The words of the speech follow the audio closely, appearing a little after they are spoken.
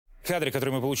кадре, который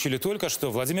мы получили только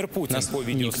что, Владимир Путин Нас по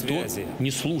видеосвязи. никто не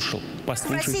слушал.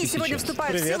 Послушайте В России сегодня сейчас.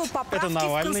 вступают в силу поправки это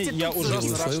Навальный. в Конституцию. Я уже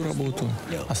делаю свою работу,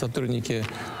 а сотрудники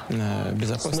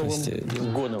безопасности... С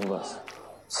Новым годом вас!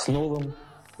 С Новым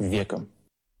веком!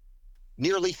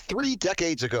 Nearly 3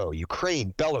 decades ago,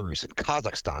 Ukraine, Belarus, and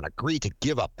Kazakhstan agreed to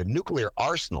give up the nuclear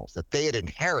arsenals that they had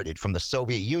inherited from the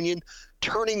Soviet Union,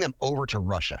 turning them over to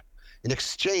Russia. In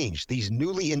exchange, these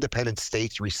newly independent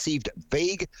states received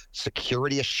vague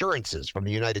security assurances from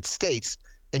the United States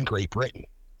and Great Britain.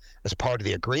 As part of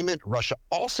the agreement, Russia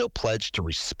also pledged to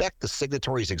respect the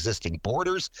signatories' existing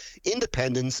borders,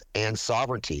 independence, and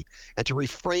sovereignty, and to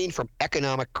refrain from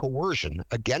economic coercion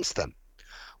against them.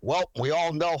 Well, we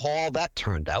all know how all that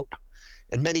turned out.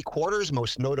 In many quarters,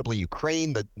 most notably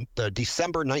Ukraine, the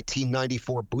December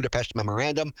 1994 Budapest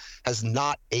Memorandum has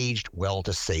not aged well,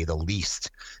 to say the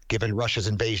least. Given Russia's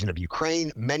invasion of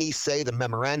Ukraine, many say the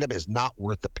memorandum is not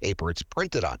worth the paper it's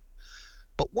printed on.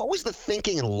 But what was the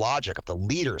thinking and logic of the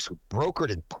leaders who brokered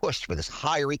and pushed for this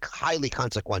highly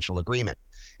consequential agreement?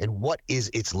 And what is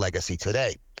its legacy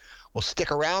today? Well,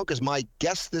 stick around, because my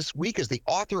guest this week is the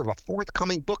author of a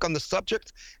forthcoming book on the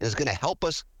subject and is going to help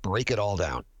us break it all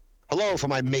down. Hello from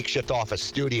my makeshift office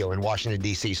studio in Washington,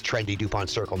 D.C.'s trendy DuPont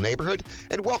Circle neighborhood,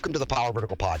 and welcome to the Power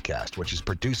Vertical Podcast, which is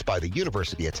produced by the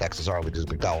University of Texas Arlington's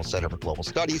McDowell Center for Global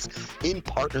Studies in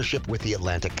partnership with the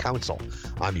Atlantic Council.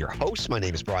 I'm your host. My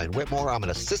name is Brian Whitmore. I'm an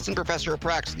assistant professor of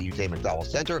practice at the UT McDowell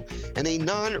Center and a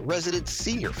non-resident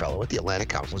senior fellow at the Atlantic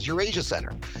Council's Eurasia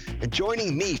Center. And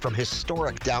joining me from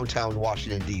historic downtown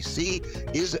Washington, D.C.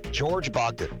 is George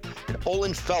Bogdan, an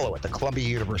Olin Fellow at the Columbia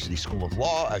University School of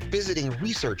Law, a visiting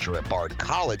researcher at Bard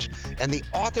College, and the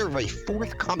author of a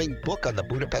forthcoming book on the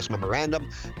Budapest Memorandum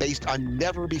based on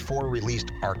never-before-released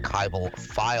archival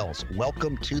files.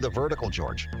 Welcome to The Vertical,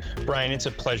 George. Brian, it's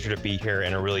a pleasure to be here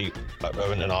and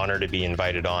an honor to be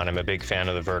invited on. I'm a big fan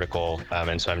of The Vertical,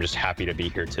 and so I'm just happy to be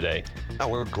here today. Oh,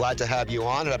 we're glad to have you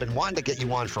on, and I've been wanting to get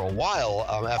you on for a while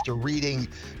after reading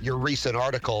your recent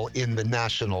article in the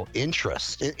National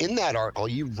Interest. In that article,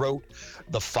 you wrote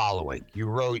the following. You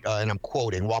wrote, and I'm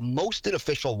quoting, "While most in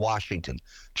official Washington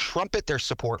trumpet their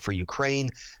support for Ukraine,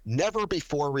 never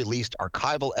before released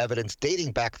archival evidence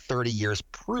dating back 30 years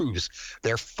proves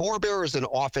their forebears in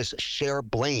office share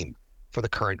blame for the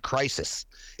current crisis.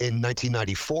 In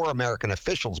 1994, American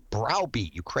officials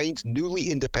browbeat Ukraine's newly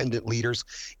independent leaders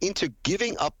into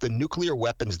giving up the nuclear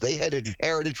weapons they had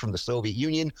inherited from the Soviet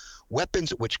Union,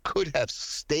 weapons which could have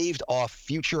staved off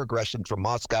future aggression from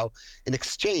Moscow in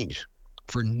exchange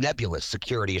for nebulous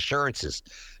security assurances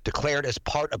declared as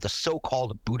part of the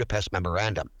so-called Budapest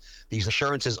Memorandum. These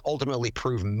assurances ultimately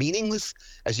prove meaningless,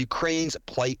 as Ukraine's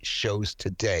plight shows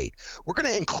today." We're going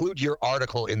to include your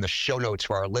article in the show notes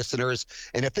for our listeners,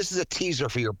 and if this is a teaser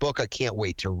for your book, I can't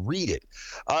wait to read it.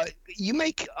 You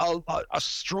make a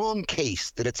strong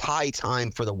case that it's high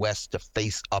time for the West to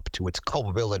face up to its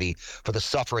culpability for the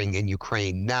suffering in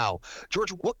Ukraine now.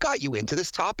 George, what got you into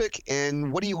this topic,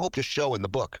 and what do you hope to show in the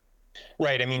book?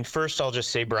 Right. I mean, first, I'll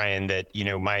just say, Brian, that,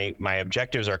 my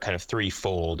objectives are kind of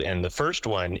threefold. And the first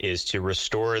one is to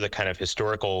restore the kind of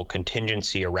historical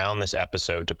contingency around this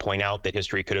episode to point out that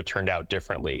history could have turned out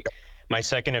differently. My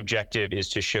second objective is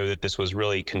to show that this was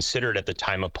really considered at the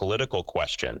time a political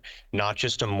question, not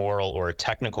just a moral or a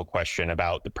technical question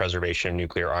about the preservation of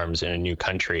nuclear arms in a new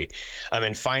country.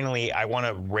 And finally, I want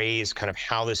to raise kind of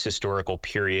how this historical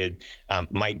period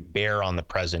might bear on the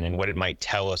present and what it might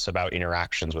tell us about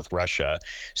interactions with Russia.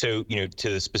 So, to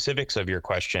the specifics of your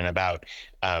question about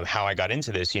how I got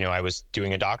into this, I was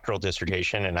doing a doctoral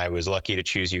dissertation and I was lucky to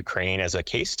choose Ukraine as a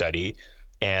case study.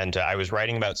 And I was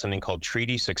writing about something called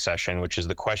treaty succession, which is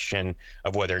the question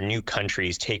of whether new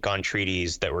countries take on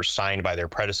treaties that were signed by their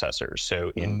predecessors.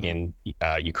 So in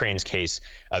Ukraine's case,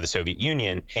 the Soviet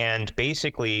Union. And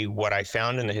basically what I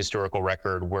found in the historical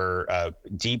record were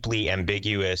deeply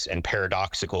ambiguous and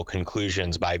paradoxical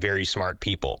conclusions by very smart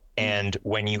people. And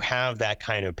when you have that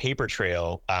kind of paper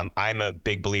trail, I'm a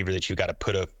big believer that you've got to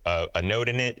put a note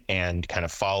in it and kind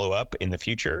of follow up in the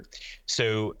future.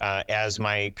 So as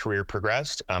my career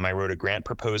progressed, I wrote a grant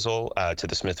proposal to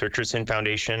the Smith-Richardson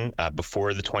Foundation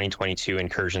before the 2022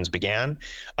 incursions began.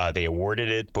 They awarded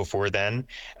it before then.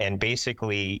 And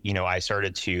basically, I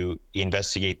started to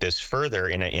investigate this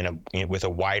further with a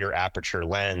wider aperture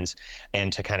lens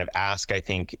and to kind of ask, I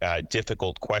think,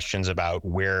 difficult questions about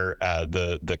where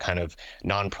the kind of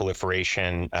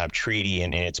non-proliferation treaty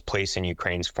and its place in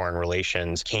Ukraine's foreign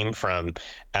relations came from.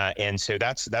 And so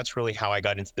that's really how I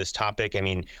got into this topic. I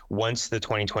mean, once the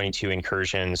 2022 incursions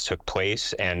conversions took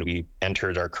place and we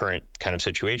entered our current kind of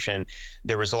situation,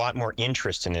 there was a lot more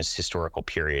interest in this historical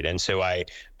period. And so I,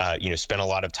 spent a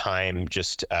lot of time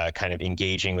just kind of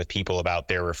engaging with people about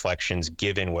their reflections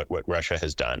given what Russia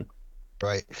has done.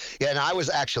 Right. Yeah, and I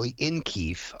was actually in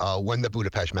Kyiv when the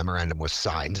Budapest Memorandum was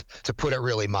signed. To put it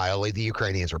really mildly, the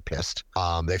Ukrainians were pissed.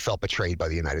 They felt betrayed by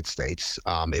the United States.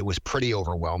 It was pretty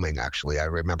overwhelming, actually. I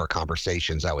remember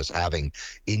conversations I was having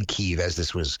in Kyiv as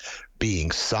this was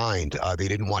being signed. They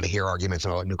didn't want to hear arguments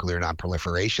about nuclear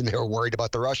nonproliferation. They were worried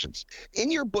about the Russians. In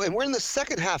your book, and we're in the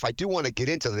second half, I do want to get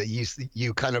into that.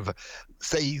 You kind of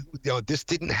say, this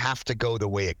didn't have to go the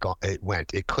way it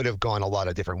went. It could have gone a lot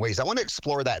of different ways. I want to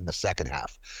explore that in the second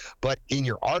half. But in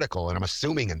your article, and I'm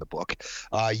assuming in the book,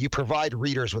 you provide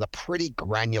readers with a pretty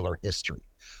granular history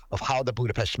of how the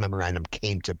Budapest Memorandum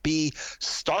came to be,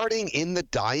 starting in the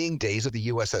dying days of the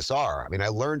USSR. I mean, I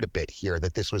learned a bit here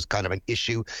that this was kind of an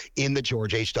issue in the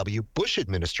George H.W. Bush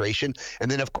administration, and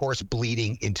then, of course,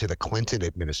 bleeding into the Clinton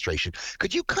administration.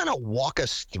 Could you kind of walk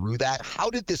us through that? How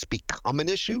did this become an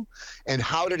issue, and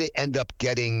how did it end up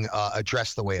getting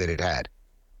addressed the way that it had?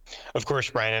 Of course,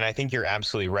 Brian, and I think you're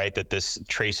absolutely right that this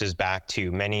traces back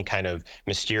to many kind of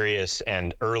mysterious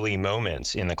and early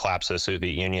moments in the collapse of the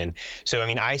Soviet Union. So, I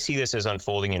mean, I see this as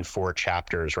unfolding in 4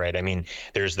 chapters, right? I mean,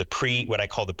 there's what I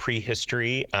call the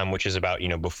prehistory, which is about,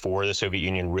 before the Soviet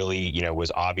Union really,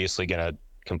 was obviously going to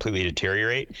completely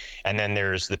deteriorate. And then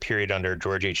there's the period under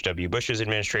George H.W. Bush's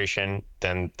administration.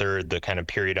 Then third, the kind of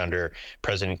period under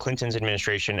President Clinton's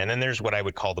administration. And then there's what I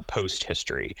would call the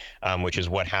post-history, which is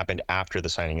what happened after the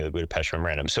signing of the Budapest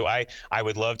Memorandum. So I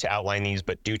would love to outline these,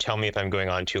 but do tell me if I'm going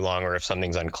on too long or if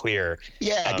something's unclear.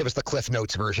 Yeah, give us the Cliff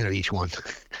Notes version of each one.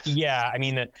 Yeah, I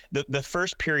mean, the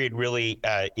first period really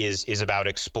is about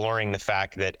exploring the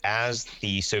fact that as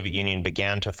the Soviet Union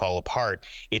began to fall apart,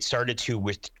 it started to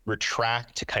retract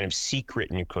to kind of secret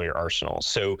nuclear arsenals.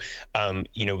 So,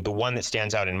 the one that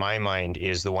stands out in my mind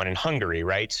is the one in Hungary,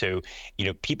 right? So,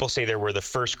 people say there were the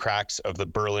first cracks of the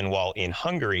Berlin Wall in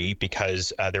Hungary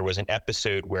because there was an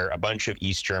episode where a bunch of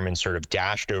East Germans sort of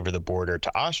dashed over the border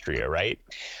to Austria, right?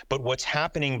 But what's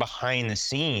happening behind the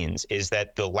scenes is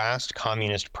that the last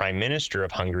communist prime minister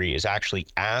of Hungary has actually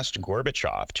asked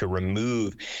Gorbachev to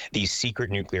remove these secret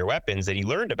nuclear weapons that he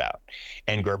learned about.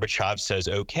 And Gorbachev says,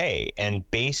 okay. And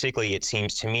basically, it seems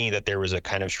to me that there was a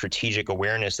kind of strategic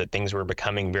awareness that things were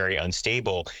becoming very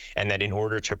unstable, and that in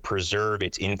order to preserve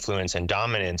its influence and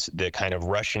dominance, the kind of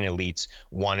Russian elites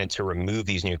wanted to remove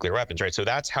these nuclear weapons, right? So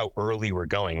that's how early we're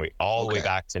going, all the way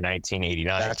back to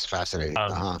 1989. That's fascinating.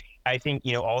 I think,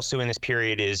 also in this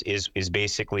period is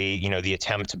basically, the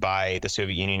attempt by the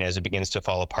Soviet Union as it begins to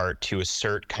fall apart to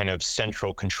assert kind of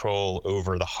central control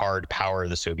over the hard power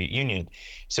of the Soviet Union.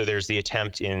 So there's the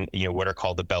attempt in, what are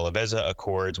called the Belovezha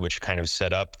Accords, which kind of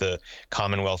set up the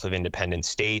Commonwealth of Independent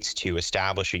States to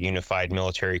establish a unified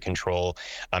military control.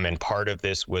 And part of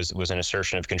this was an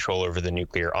assertion of control over the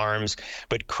nuclear arms.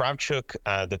 But Kravchuk,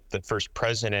 the first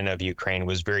president of Ukraine,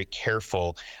 was very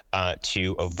careful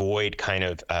to avoid kind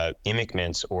of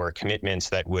immigments or commitments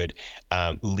that would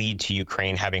lead to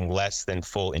Ukraine having less than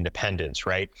full independence,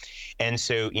 right? And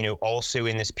so, also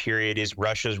in this period is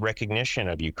Russia's recognition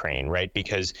of Ukraine, right?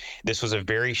 Because this was a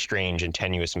very strange and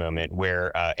tenuous moment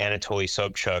where Anatoly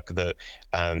Sobchak, the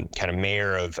kind of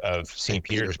mayor of St.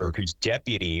 Petersburg, whose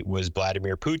deputy was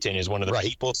Vladimir Putin, is one of the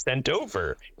people sent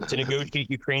over to negotiate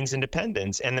Ukraine's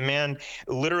independence. And the man,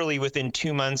 literally within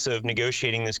 2 months of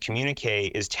negotiating this communique,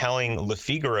 is telling Le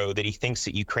Figaro that he thinks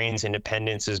that Ukraine's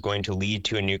independence is going to lead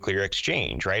to a nuclear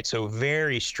exchange, right? So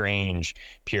very strange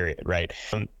period, right?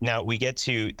 Now we get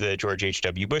to the George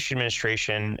H.W. Bush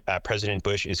administration. President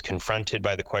Bush is confronted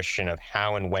by the question of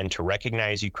how and when to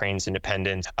recognize Ukraine's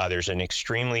independence. There's an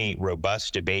extremely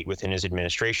robust debate within his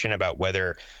administration about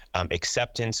whether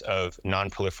acceptance of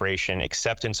nonproliferation,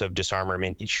 acceptance of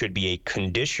disarmament, it should be a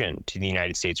condition to the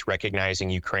United States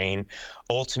recognizing Ukraine.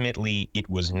 Ultimately, it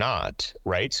was not,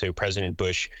 right? So President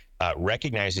Bush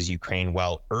recognizes Ukraine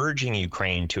while urging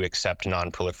Ukraine to accept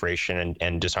nonproliferation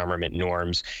and disarmament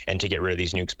norms and to get rid of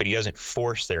these nukes, but he doesn't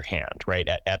force their hand, right,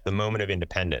 at the moment of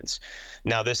independence.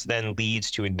 Now, this then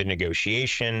leads to the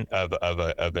negotiation of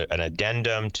an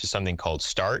addendum to something called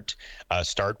START.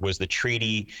 START was the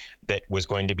treaty that was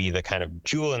going to be the kind of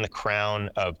jewel in the crown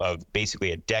of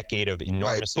basically a decade of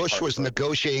enormous. Bush was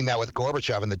negotiating that with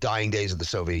Gorbachev in the dying days of the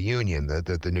Soviet Union,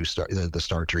 the new START, the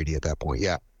START treaty at that point.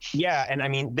 Yeah. Yeah, and I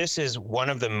mean, this is one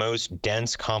of the most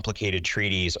dense, complicated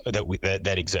treaties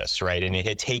that exists, right? And it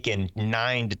had taken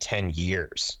 9 to 10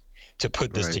 years to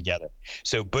put this together.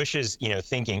 So Bush is,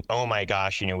 thinking, oh my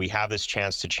gosh, we have this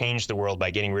chance to change the world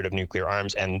by getting rid of nuclear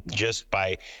arms, and just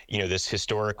by, this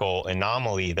historical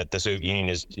anomaly that the Soviet Union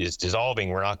is dissolving,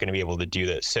 we're not going to be able to do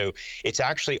this. So it's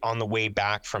actually on the way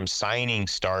back from signing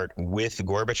START with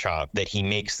Gorbachev that he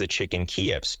makes the Chicken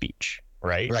Kiev speech.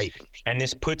 Right. And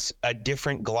this puts a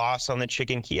different gloss on the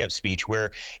Chicken Kiev speech,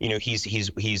 where,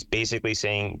 he's basically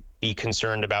saying, be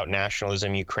concerned about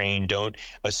nationalism, Ukraine. Don't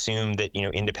assume that,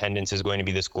 independence is going to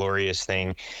be this glorious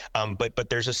thing. But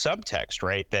there's a subtext,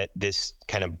 right, that this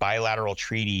kind of bilateral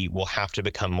treaty will have to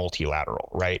become multilateral,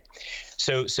 right?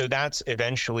 So that's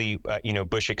eventually,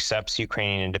 Bush accepts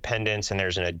Ukrainian independence, and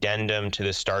there's an addendum to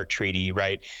the START treaty,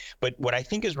 right? But what I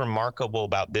think is remarkable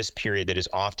about this period that is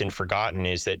often forgotten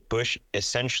is that Bush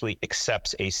essentially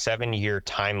accepts a 7-year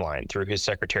timeline through his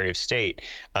Secretary of State,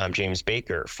 James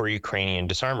Baker, for Ukrainian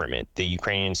disarmament. The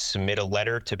Ukrainians submit a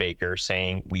letter to Baker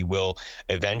saying, we will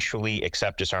eventually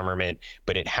accept disarmament,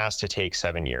 but it has to take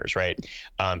 7 years, right?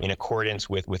 In accordance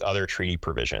with other treaty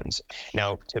provisions.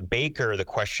 Now, to Baker, the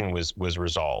question was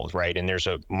resolved, right? And there's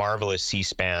a marvelous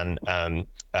C-SPAN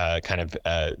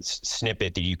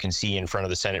snippet that you can see in front of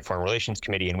the Senate Foreign Relations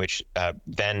Committee, in which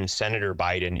then Senator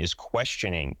Biden is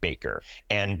questioning Baker.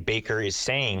 And Baker is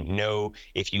saying, no,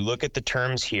 if you look at the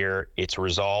terms here, it's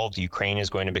resolved. Ukraine is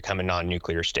going to become a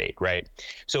non-nuclear state, right?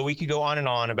 So we could go on and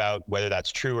on about whether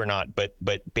that's true or not, but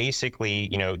basically,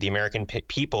 the American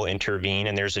people intervene,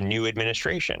 and there's a new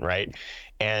administration, right?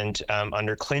 And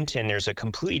under Clinton, there's a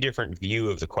completely different view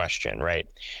of the question, right?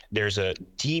 There's a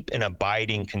deep and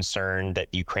abiding concern that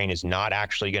Ukraine is not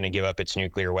actually going to give up its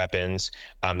nuclear weapons.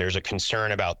 There's a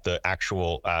concern about the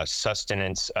actual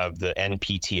sustenance of the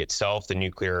NPT itself, the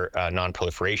Nuclear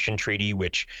Non-Proliferation Treaty,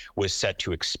 which was set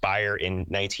to expire in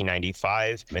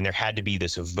 1995. And there had to be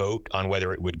this vote on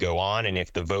whether it would go on. And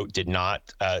if the vote did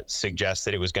not suggest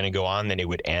that it was going to go on, then it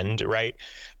would end, right?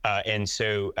 And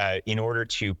so in order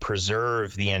to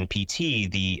preserve the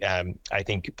NPT, I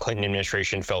think Clinton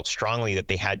administration felt strongly that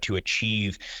they had to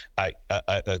achieve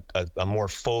a more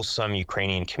fulsome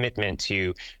Ukrainian commitment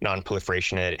to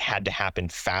non-proliferation, and it had to happen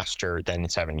faster than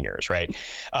 7 years, right?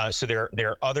 So there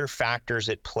are other factors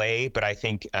at play, but I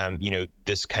think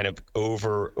this kind of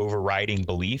overriding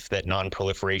belief that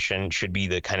non-proliferation should be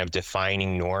the kind of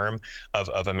defining norm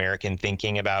of American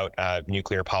thinking about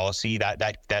nuclear policy,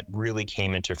 that really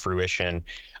came into fruition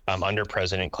under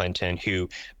President Clinton, who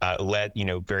led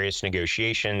various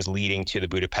negotiations leading to the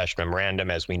Budapest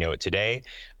Memorandum as we know it today.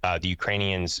 The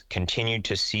Ukrainians continued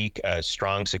to seek a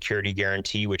strong security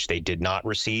guarantee, which they did not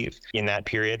receive in that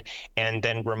period. And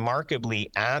then remarkably,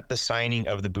 at the signing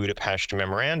of the Budapest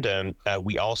Memorandum,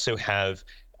 we also have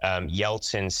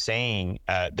Yeltsin saying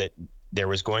that there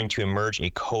was going to emerge a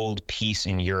cold peace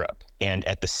in Europe. And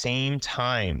at the same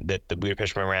time that the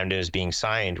Budapest Memorandum is being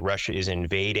signed, Russia is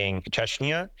invading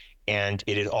Chechnya, and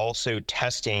it is also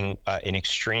testing an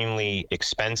extremely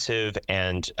expensive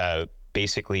and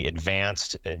basically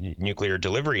advanced nuclear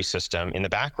delivery system in the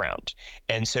background.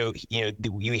 And so,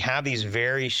 we have these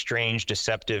very strange,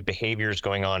 deceptive behaviors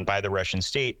going on by the Russian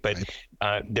state, but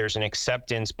there's an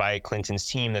acceptance by Clinton's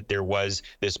team that there was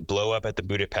this blow up at the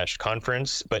Budapest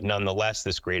conference, but nonetheless,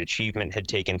 this great achievement had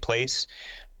taken place.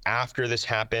 After this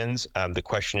happens, the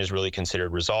question is really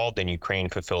considered resolved, and Ukraine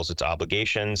fulfills its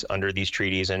obligations under these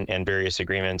treaties and various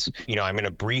agreements. I'm going to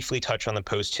briefly touch on the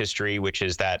post-history, which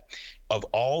is that of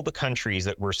all the countries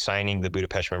that were signing the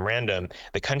Budapest Memorandum,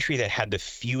 the country that had the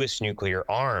fewest nuclear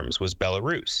arms was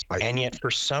Belarus. And yet, for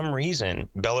some reason,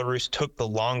 Belarus took the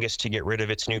longest to get rid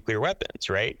of its nuclear weapons,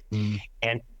 right?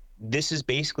 And this is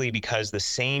basically because the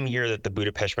same year that the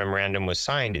Budapest Memorandum was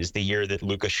signed is the year that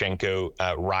Lukashenko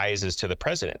rises to the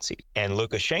presidency. And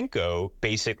Lukashenko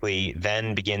basically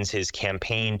then begins his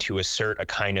campaign to assert a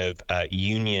kind of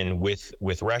union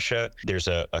with Russia. There's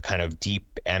a kind of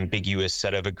deep, ambiguous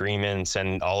set of agreements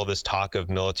and all of this talk of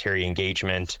military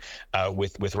engagement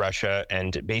with Russia.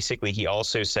 And basically, he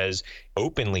also says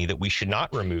openly that we should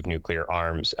not remove nuclear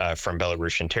arms from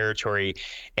Belarusian territory.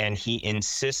 And he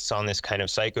insists on this kind of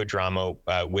psychodrama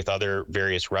with other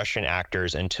various Russian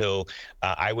actors until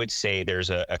I would say there's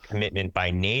a commitment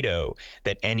by NATO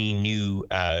that any new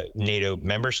NATO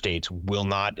member states will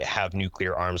not have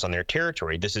nuclear arms on their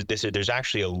territory. There's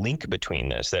actually a link between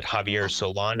this that Javier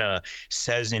Solana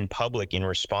says in public in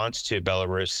response to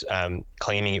Belarus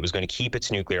claiming it was going to keep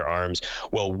its nuclear arms.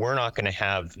 Well, we're not going to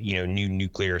have new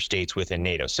nuclear states within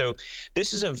NATO. So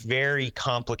this is a very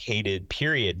complicated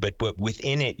period, but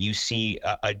within it you see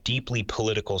a deeply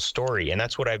political story, and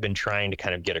that's what I've been trying to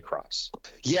kind of get across.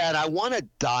 Yeah, and I want to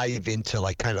dive into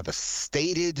like kind of the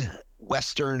stated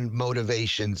Western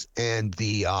motivations and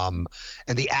the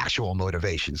actual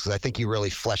motivations, because I think you really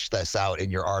fleshed this out in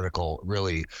your article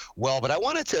really well. But I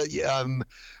wanted to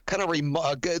kind of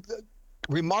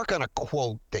remark on a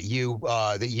quote that you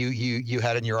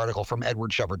had in your article from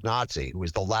Edward Shevardnadze, who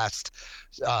was the last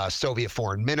Soviet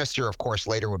foreign minister. Of course,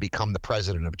 later would become the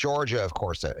president of Georgia. Of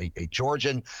course, a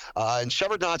Georgian. And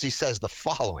Shevardnadze says the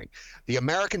following: "The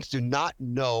Americans do not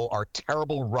know our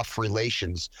terrible, rough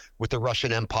relations with the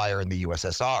Russian Empire and the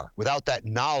USSR. Without that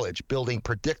knowledge, building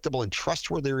predictable and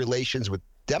trustworthy relations with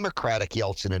democratic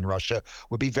Yeltsin in Russia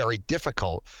would be very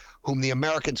difficult, whom the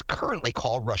Americans currently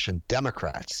call Russian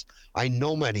Democrats. I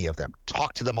know many of them,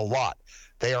 talk to them a lot.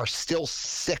 They are still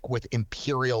sick with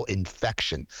imperial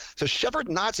infection." So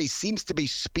Shevardnadze seems to be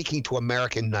speaking to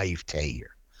American naivete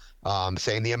here,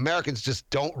 saying the Americans just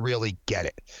don't really get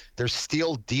it. They're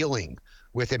still dealing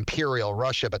with imperial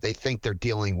Russia, but they think they're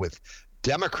dealing with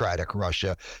democratic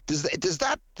Russia.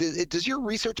 Does your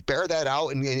research bear that out?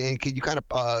 And can you kind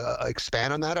of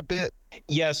expand on that a bit?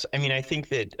 Yes, I mean, I think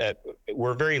that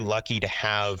we're very lucky to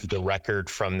have the record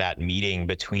from that meeting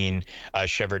between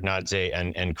Shevardnadze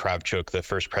and Kravchuk, the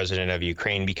first president of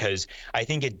Ukraine, because I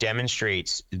think it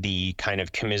demonstrates the kind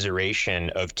of commiseration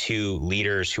of two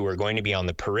leaders who are going to be on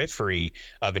the periphery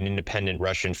of an independent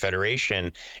Russian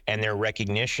Federation, and their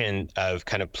recognition of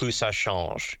kind of plus ça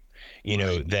change. You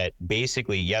know, that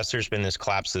basically, yes, there's been this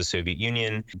collapse of the Soviet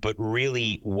Union, but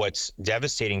really what's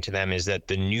devastating to them is that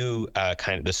the new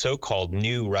the so-called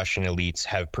new Russian elites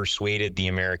have persuaded the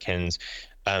Americans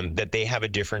that they have a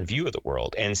different view of the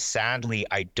world. And sadly,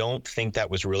 I don't think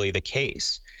that was really the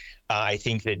case. I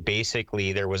think that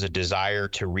basically there was a desire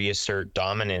to reassert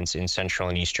dominance in Central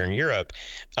and Eastern Europe,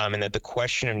 and that the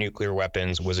question of nuclear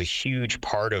weapons was a huge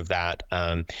part of that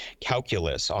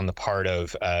calculus on the part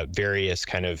of various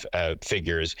kind of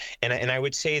figures. And I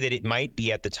would say that it might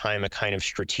be at the time a kind of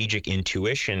strategic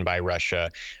intuition by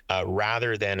Russia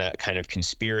rather than a kind of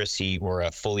conspiracy or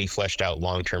a fully fleshed out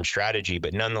long-term strategy.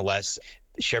 But nonetheless,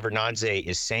 Shevardnadze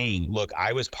is saying, look,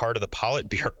 I was part of the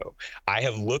Politburo. I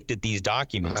have looked at these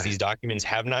documents. Right. These documents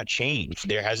have not changed.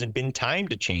 There hasn't been time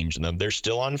to change them. They're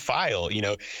still on file, you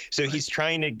know. So he's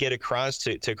trying to get across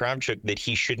to Kravchuk that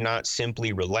he should not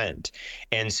simply relent.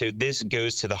 And so this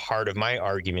goes to the heart of my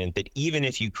argument that even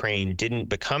if Ukraine didn't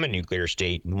become a nuclear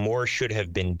state, more should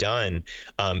have been done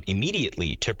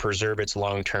immediately to preserve its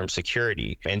long-term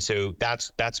security. And so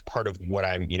that's part of what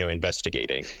I'm,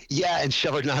 investigating. Yeah, and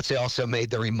Shevardnadze also made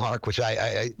the remark, which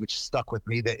which stuck with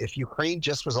me, that if Ukraine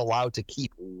just was allowed to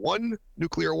keep one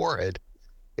nuclear warhead,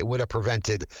 it would have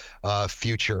prevented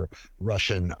future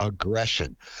Russian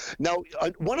aggression. Now,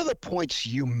 one of the points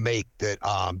you make that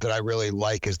I really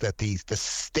like is that the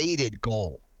stated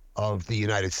goal of the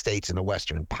United States and the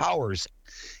Western powers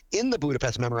in the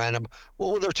Budapest Memorandum,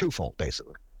 well, they're twofold,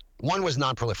 basically. One was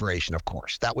non-proliferation, of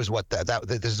course. That was what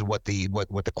this is what the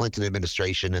Clinton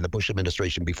administration and the Bush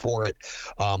administration before it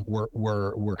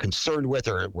were concerned with,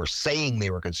 or were saying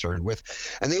they were concerned with.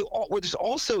 And there's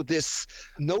also this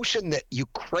notion that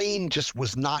Ukraine just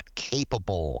was not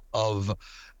capable of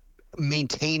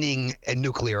maintaining a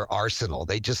nuclear arsenal.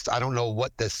 I don't know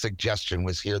what the suggestion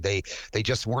was here. They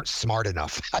just weren't smart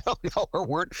enough. I don't know, or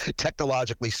weren't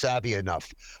technologically savvy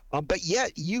enough. But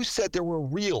yet you said there were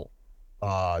real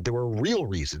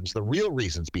reasons. The real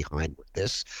reasons behind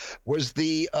this was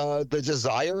the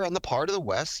desire on the part of the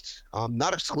West,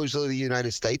 not exclusively the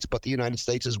United States, but the United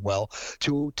States as well,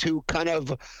 to kind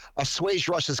of assuage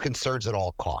Russia's concerns at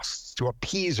all costs, to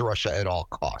appease Russia at all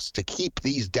costs, to keep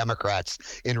these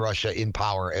Democrats in Russia in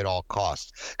power at all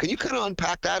costs. Can you kind of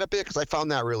unpack that a bit? Because I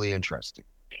found that really interesting.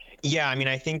 Yeah, I mean,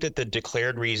 I think that the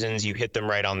declared reasons, you hit them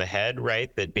right on the head,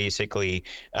 right? That basically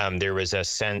there was a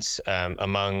sense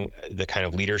among the kind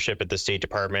of leadership at the State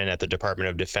Department, at the Department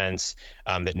of Defense,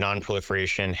 that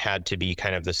non-proliferation had to be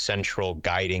kind of the central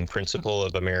guiding principle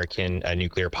of American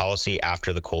nuclear policy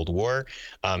after the Cold War.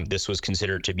 This was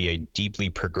considered to be a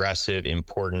deeply progressive,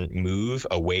 important move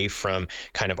away from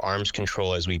kind of arms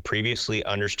control as we previously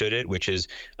understood it, which is,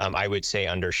 I would say,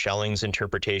 under Schelling's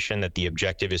interpretation, that the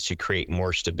objective is to create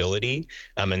more stability.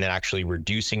 And that actually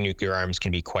reducing nuclear arms can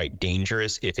be quite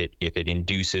dangerous if it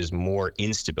induces more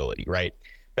instability, right?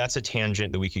 That's a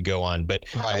tangent that we could go on, but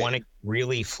right. I want to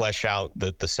really flesh out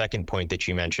the second point that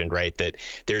you mentioned, right? That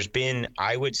there's been,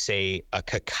 I would say, a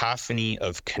cacophony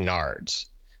of canards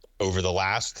over the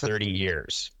last 30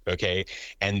 years, okay?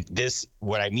 And this,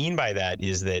 what I mean by that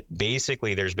is that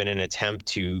basically there's been an attempt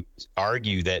to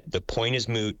argue that the point is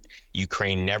moot.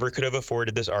 Ukraine never could have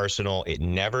afforded this arsenal. It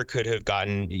never could have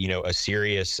gotten, a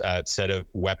serious set of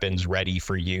weapons ready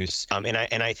for use. And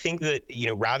I think that,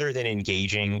 rather than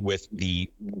engaging with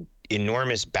the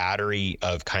enormous battery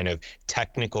of kind of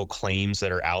technical claims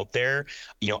that are out there,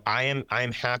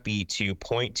 I'm happy to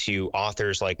point to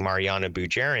authors like Mariana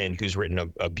Bujarin, who's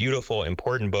written a beautiful,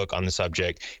 important book on the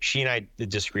subject. She and I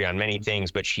disagree on many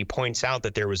things, but she points out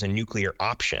that there was a nuclear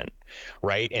option,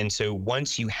 right? And so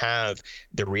once you have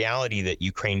the reality that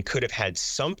Ukraine could have had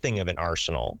something of an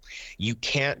arsenal, you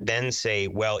can't then say,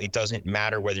 well, it doesn't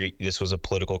matter whether this was a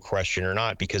political question or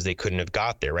not because they couldn't have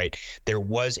got there, right? There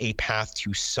was a path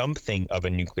to something of a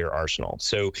nuclear arsenal.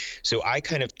 So I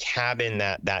kind of cabin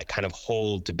that kind of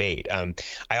whole debate.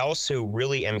 I also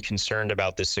really am concerned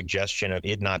about the suggestion of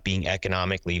it not being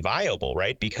economically viable,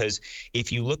 right? Because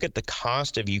if you look at the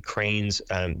cost of Ukraine's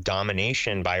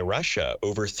domination by Russia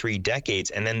over 3 decades,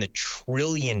 and then the $1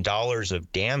 trillion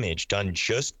of damage done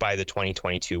just by the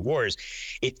 2022 wars,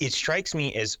 it strikes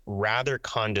me as rather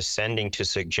condescending to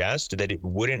suggest that it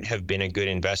wouldn't have been a good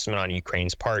investment on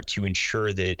Ukraine's part to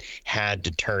ensure that it had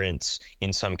deterrence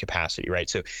in some capacity, right?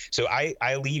 So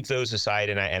I leave those aside,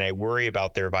 and I worry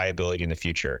about their viability in the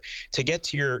future. To get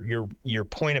to your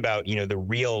point about the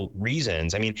real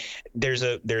reasons, I mean, there's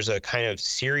a kind of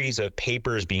series of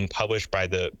papers being published by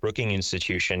the Brookings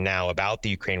Institution now about the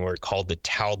Ukraine war called the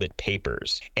Talbot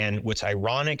Papers. And what's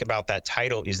ironic about that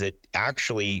title is that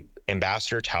actually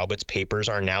Ambassador Talbot's papers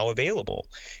are now available.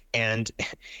 And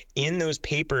in those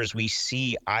papers, we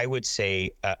see, I would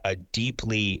say, a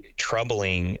deeply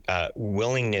troubling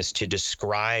willingness to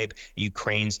describe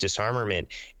Ukraine's disarmament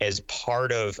as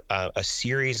part of a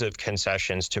series of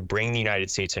concessions to bring the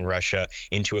United States and Russia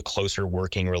into a closer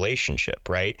working relationship,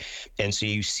 right? And so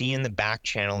you see in the back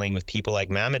channeling with people like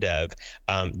Mamadev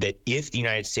that if the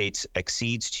United States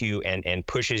accedes to and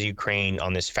pushes Ukraine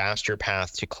on this faster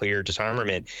path to clear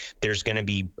disarmament, there's going to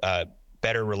be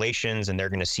better relations, and they're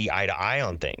going to see eye to eye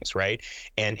on things, right?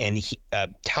 And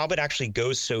Talbot actually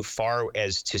goes so far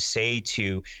as to say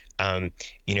to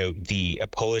the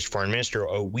Polish foreign minister,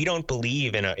 "Oh, we don't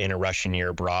believe in a Russian near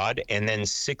abroad." And then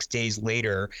 6 days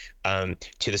later,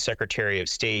 to the Secretary of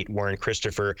State, Warren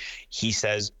Christopher, he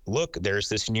says, "Look, there's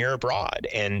this near abroad,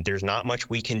 and there's not much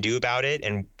we can do about it,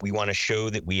 and we want to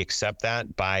show that we accept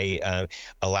that by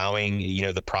allowing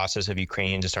the process of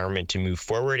Ukrainian disarmament to move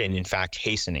forward, and in fact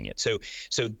hastening it."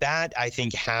 So that, I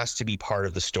think, has to be part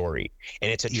of the story,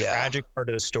 and it's a tragic part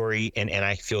of the story, and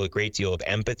I feel a great deal of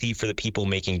empathy for the people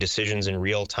making decisions in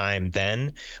real time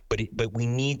then, but we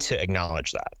need to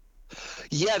acknowledge that.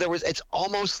 Yeah, it's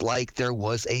almost like there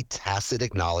was a tacit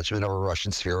acknowledgement of a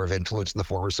Russian sphere of influence in the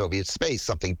former Soviet space,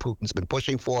 something Putin's been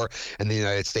pushing for, and the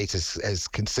United States has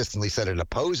consistently said it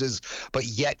opposes. But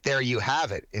yet there you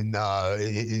have it in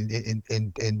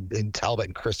Talbot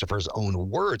and Christopher's own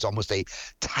words, almost a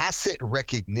tacit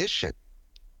recognition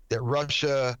that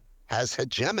Russia has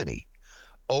hegemony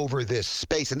over this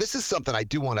space. And this is something I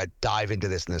do want to dive into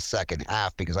this in the second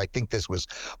half, because I think this was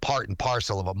part and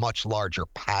parcel of a much larger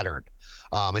pattern.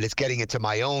 And it's getting into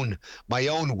my own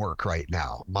work right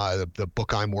now. The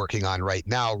book I'm working on right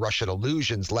now, Russian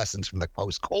Illusions, Lessons from the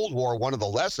Post-Cold War. One of the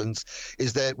lessons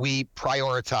is that we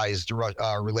prioritized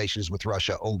relations with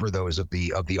Russia over those of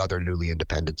the other newly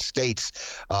independent states,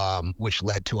 which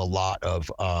led to a lot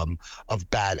of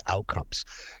bad outcomes.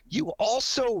 You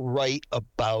also write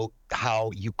about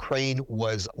how Ukraine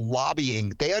was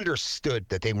lobbying. They understood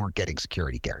that they weren't getting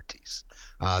security guarantees.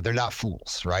 They're not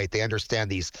fools, right? They understand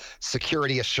these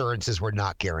security assurances were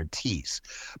not guarantees.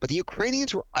 But the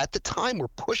Ukrainians at the time were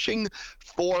pushing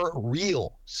for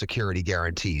real security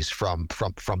guarantees from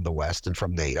the West and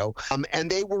from NATO. And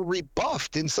they were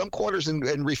rebuffed in some quarters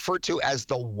and referred to as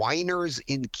the whiners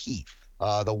in Kyiv.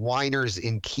 The whiners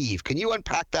in Kyiv. Can you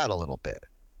unpack that a little bit?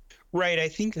 Right. I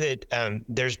think that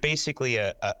there's basically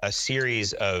a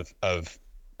series of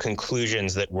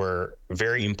conclusions that were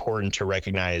very important to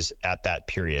recognize at that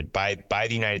period by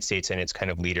the United States and its kind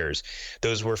of leaders.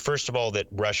 Those were, first of all, that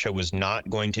Russia was not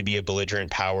going to be a belligerent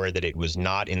power, that it was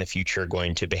not in the future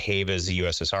going to behave as the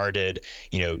USSR did,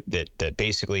 that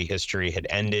basically history had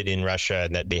ended in Russia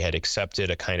and that they had accepted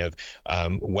a kind of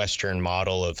Western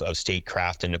model of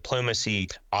statecraft and diplomacy.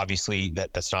 Obviously,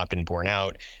 that's not been borne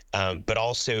out. But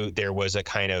also there was a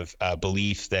kind of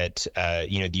belief that,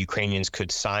 the Ukrainians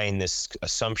could sign this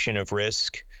assumption of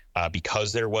risk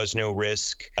because there was no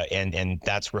risk, and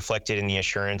that's reflected in the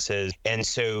assurances. And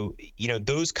so,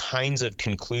 those kinds of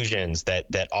conclusions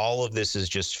that all of this is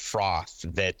just froth,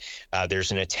 that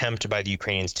there's an attempt by the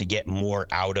Ukrainians to get more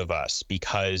out of us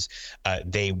because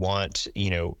they want,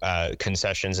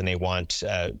 concessions, and they want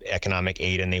economic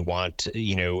aid, and they want,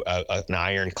 an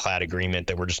ironclad agreement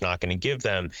that we're just not going to give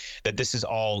them, that this is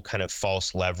all kind of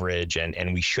false leverage,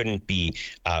 and we shouldn't be,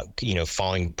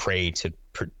 falling prey to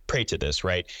prey to this,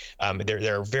 right?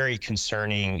 There are very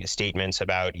concerning statements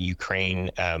about Ukraine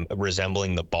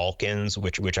resembling the Balkans,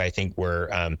 which I think were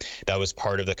that was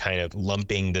part of the kind of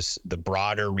lumping the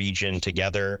broader region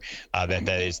together.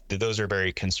 Those are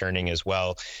very concerning as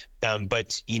well.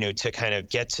 But to kind of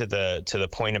get to the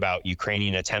point about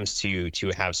Ukrainian attempts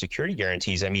to have security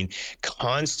guarantees, I mean,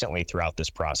 constantly throughout this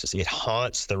process, it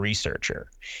haunts the researcher.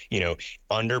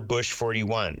 Under Bush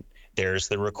 41. There's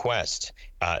the request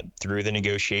through the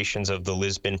negotiations of the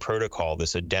Lisbon Protocol,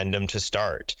 this addendum to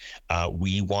START.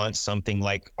 We want something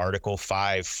like Article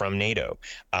 5 from NATO,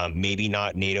 maybe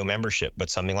not NATO membership, but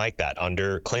something like that.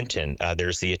 Under Clinton,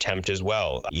 there's the attempt as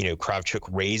well. Kravchuk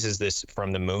raises this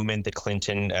from the moment that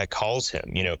Clinton calls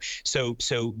him. So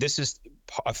this is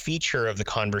a feature of the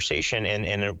conversation,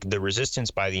 and the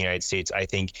resistance by the United States, I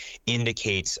think,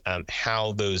 indicates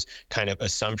how those kind of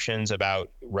assumptions about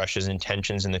Russia's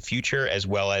intentions in the future, as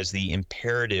well as the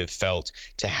imperative felt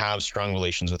to have strong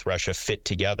relations with Russia, fit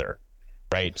together,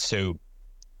 right? So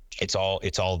it's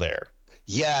all there.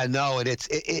 Yeah, no, and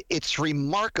it's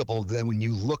remarkable then when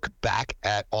you look back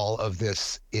at all of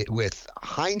this with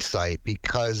hindsight,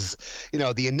 because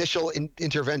the initial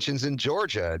interventions in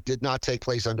Georgia did not take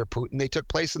place under Putin; they took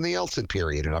place in the Yeltsin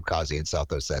period in Abkhazia and South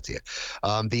Ossetia.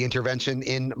 The intervention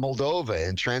in Moldova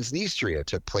and Transnistria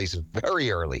took place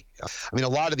very early. I mean, a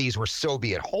lot of these were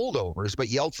Soviet holdovers, but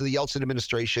the Yeltsin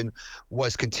administration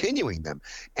was continuing them.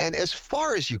 And as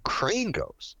far as Ukraine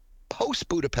goes,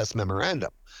 post-Budapest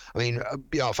Memorandum, I mean,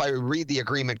 if I read the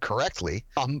agreement correctly,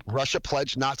 Russia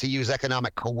pledged not to use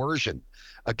economic coercion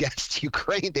against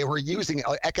Ukraine. They were using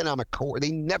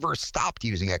they never stopped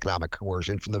using economic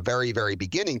coercion from the very, very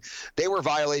beginning. They were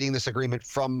violating this agreement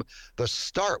from the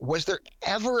start. Was there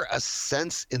ever a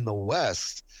sense in the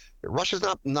West that Russia's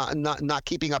not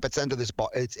keeping up its end of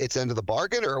its end of the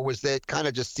bargain, or was that kind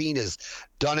of just seen as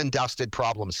done and dusted,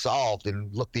 problem solved,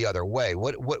 and looked the other way?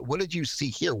 What did you see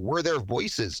here? Were there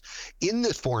voices in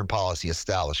the foreign policy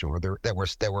establishment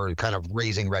that were kind of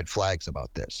raising red flags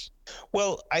about this?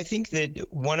 Well, I think that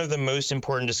one of the most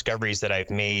important discoveries that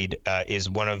I've made is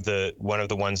one of the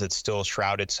ones that's still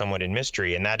shrouded somewhat in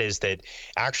mystery, and that is that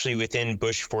actually within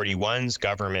Bush 41's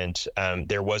government,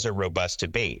 there was a robust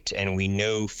debate, and we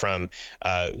know from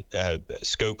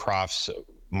Scowcroft's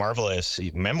marvelous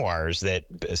memoirs that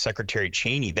then Secretary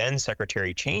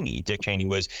Cheney, Dick Cheney,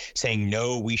 was saying,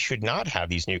 no, we should not have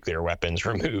these nuclear weapons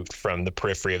removed from the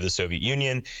periphery of the Soviet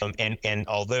Union. And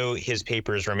although his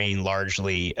papers remain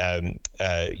largely,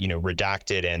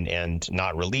 redacted and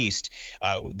not released,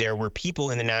 there were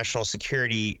people in the national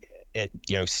security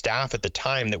staff at the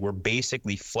time that were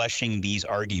basically fleshing these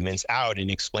arguments out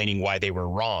and explaining why they were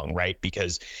wrong, right?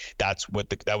 Because that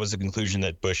was the conclusion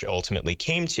that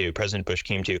President Bush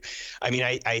came to. I mean,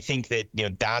 I think that,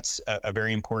 that's a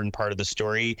very important part of the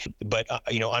story. But,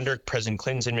 under President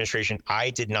Clinton's administration, I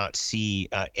did not see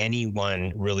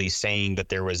anyone really saying that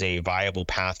there was a viable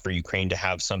path for Ukraine to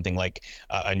have something like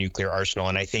a nuclear arsenal.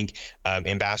 And I think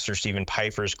Ambassador Stephen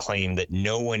Pfeiffer's claim that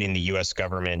no one in the U.S.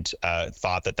 government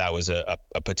thought that was a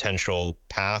potential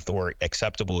path or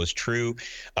acceptable is true.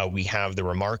 We have the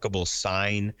remarkable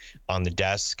sign on the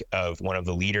desk of one of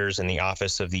the leaders in the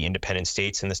Office of the Independent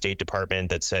States in the State Department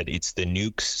that said, "It's the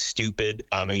nukes, stupid."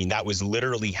 I mean, that was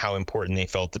literally how important they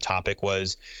felt the topic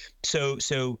was. So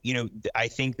I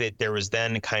think that there was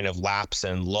then a kind of lapse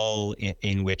and lull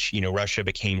in which, Russia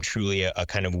became truly a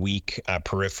kind of weak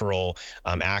peripheral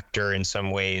actor in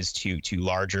some ways to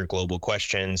larger global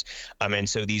questions. And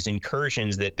so these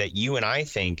incursions that you and I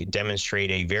think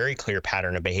demonstrate a very clear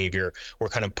pattern of behavior were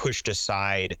kind of pushed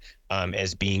aside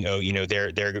as being,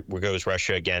 there goes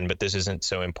Russia again, but this isn't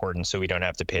so important, so we don't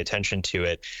have to pay attention to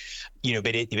it.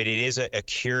 But it is a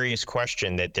curious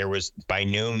question that there was by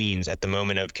no means at the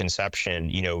moment of conception,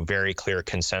 very clear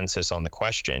consensus on the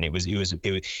question. It was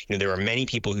there were many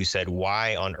people who said,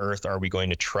 why on earth are we going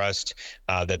to trust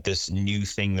that this new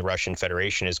thing, the Russian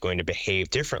Federation, is going to behave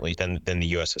differently than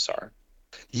the USSR?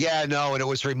 Yeah, no, and it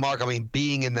was remarkable. I mean,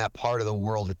 being in that part of the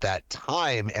world at that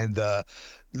time, and the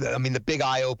big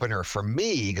eye opener for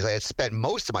me, because I had spent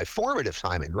most of my formative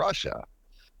time in Russia.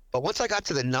 But once I got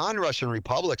to the non-Russian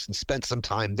republics and spent some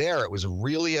time there, it was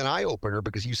really an eye-opener,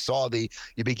 because you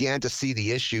began to see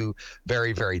the issue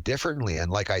very, very differently. And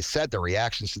like I said, the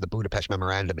reactions to the Budapest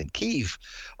Memorandum in Kyiv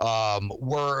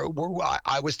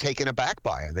I was taken aback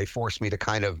by, and they forced me to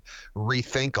kind of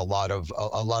rethink a lot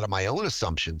of my own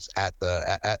assumptions at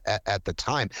the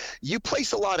time. You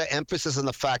place a lot of emphasis on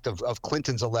the fact of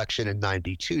Clinton's election in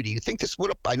 '92. Do you think this would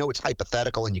have? I know it's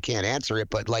hypothetical and you can't answer it,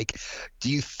 but do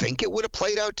you think it would have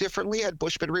played out differently had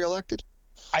Bush been reelected?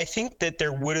 I think that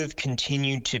there would have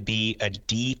continued to be a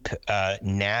deep,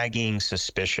 nagging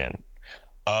suspicion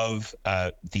of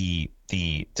the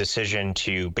decision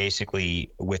to basically,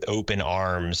 with open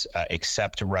arms,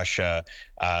 accept Russia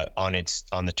on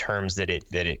the terms that it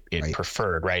Right.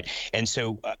 preferred, right? And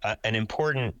so, an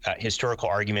important historical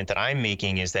argument that I'm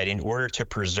making is that in order to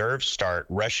preserve START,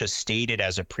 Russia stated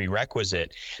as a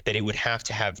prerequisite that it would have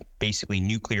to have basically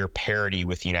nuclear parity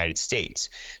with the United States.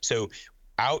 So,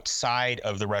 outside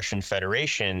of the Russian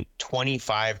Federation,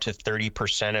 25 to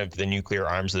 30% of the nuclear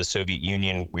arms of the Soviet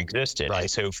Union existed. Right. And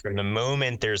so from the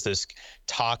moment there's this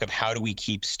talk of how do we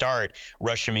keep START,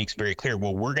 Russia makes very clear,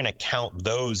 well, we're going to count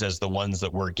those as the ones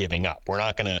that we're giving up. We're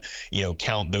not going to,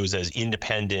 count those as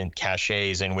independent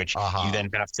caches in which you then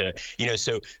have to,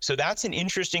 so that's an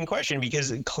interesting question,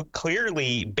 because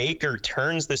clearly Baker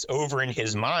turns this over in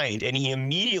his mind and he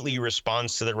immediately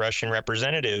responds to the Russian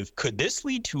representative, could this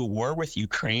lead to a war with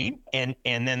Ukraine? And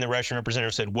then the Russian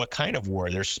representative said, what kind of war?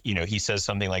 There's, he says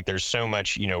something like, there's so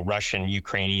much,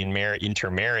 Russian-Ukrainian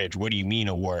intermarriage. What do you mean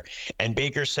a war? And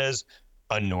Baker says,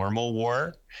 a normal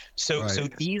war. So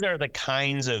these are the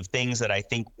kinds of things that I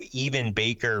think even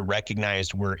Baker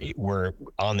recognized were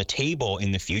on the table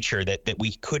in the future, that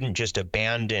we couldn't just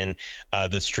abandon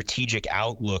the strategic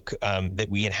outlook that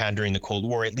we had during the Cold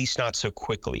War, at least not so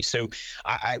quickly. So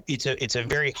it's a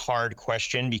very hard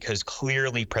question, because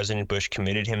clearly President Bush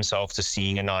committed himself to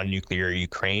seeing a non-nuclear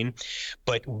Ukraine.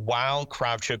 But while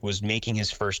Kravchuk was making his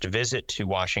first visit to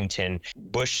Washington,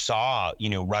 Bush saw,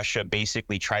 Russia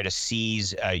basically try to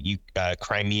seize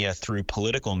Crimea through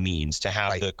political means, to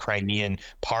have the Crimean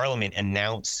parliament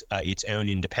announce its own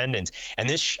independence. And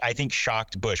this, I think,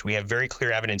 shocked Bush. We have very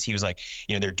clear evidence. He was like,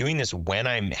 they're doing this when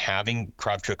I'm having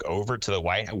Kravchuk over to the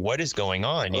White House. What is going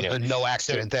on? No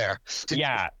accident there.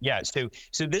 Yeah. So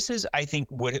this is, I think,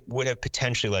 would have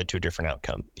potentially led to a different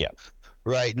outcome. Yeah.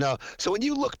 Right. No. So when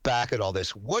you look back at all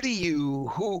this, what do you,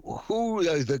 who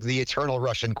the eternal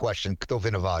Russian question, Kto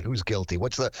vinovat, who's guilty?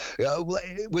 What's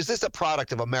was this a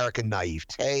product of American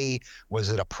naivete?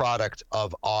 Was it a product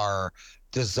of our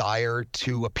desire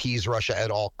to appease Russia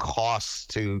at all costs,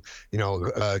 to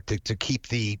keep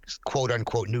the quote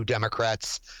unquote new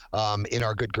Democrats in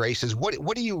our good graces?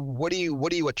 What do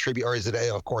you attribute, or is it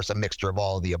of course a mixture of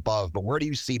all of the above? But where do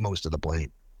you see most of the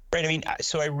blame? Right. I mean,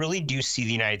 so I really do see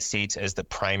the United States as the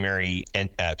primary and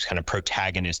kind of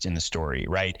protagonist in the story,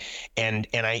 right? And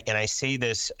I say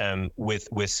this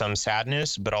with some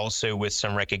sadness, but also with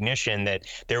some recognition that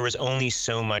there was only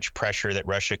so much pressure that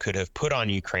Russia could have put on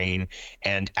Ukraine,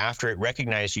 and after it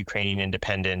recognized Ukrainian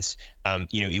independence,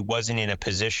 it wasn't in a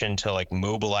position to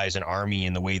mobilize an army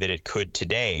in the way that it could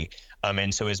today.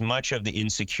 And so as much of the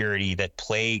insecurity that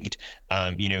plagued,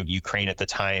 Ukraine at the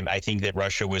time, I think that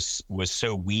Russia was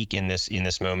so weak in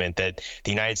this moment that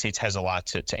the United States has a lot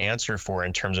to answer for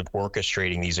in terms of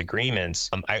orchestrating these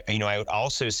agreements. I would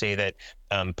also say that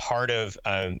part of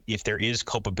if there is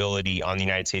culpability on the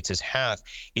United States' half,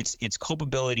 it's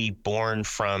culpability born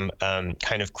from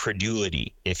kind of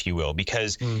credulity, if you will,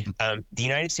 because the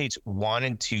United States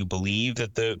wanted to believe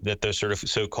that the sort of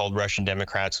so-called Russian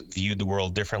Democrats viewed the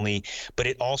world differently, but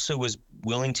it also was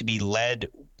willing to be led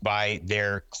by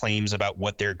their claims about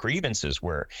what their grievances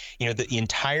were. The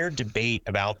entire debate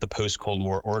about the post-Cold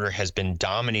War order has been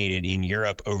dominated in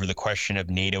Europe over the question of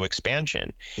NATO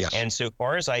expansion. Yes. And so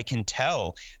far as I can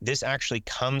tell, this actually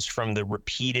comes from the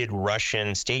repeated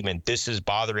Russian statement, this is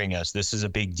bothering us, this is a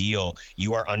big deal,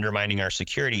 you are undermining our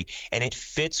security. And it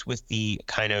fits with the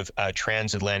kind of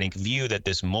transatlantic view that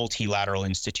this multilateral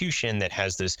institution that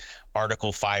has this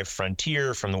Article 5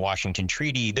 frontier from the Washington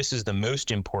Treaty, this is the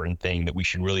most important thing that we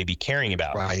should really be caring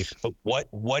about. Right. But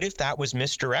what if that was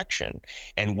misdirection?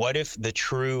 And what if the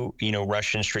true,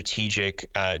 Russian strategic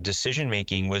decision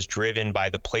making was driven by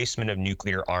the placement of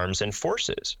nuclear arms and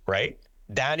forces, right?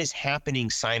 That is happening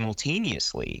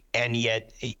simultaneously. And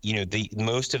yet, the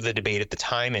most of the debate at the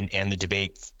time and the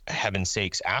debate, heaven's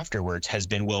sakes, afterwards has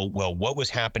been, well, what was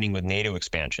happening with NATO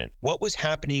expansion? What was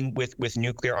happening with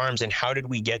nuclear arms? And how did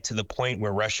we get to the point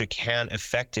where Russia can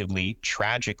effectively,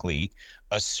 tragically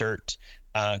assert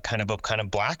kind of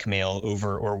blackmail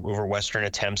over Western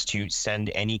attempts to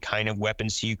send any kind of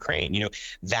weapons to Ukraine?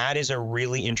 That is a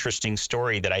really interesting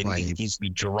story that I think needs to be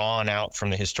drawn out from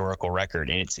the historical record,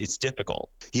 and it's difficult.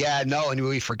 Yeah, no, and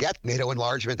we forget NATO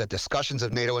enlargement. The discussions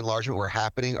of NATO enlargement were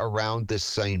happening around this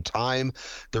same time.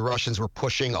 The Russians were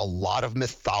pushing a lot of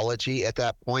mythology at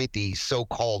that point. The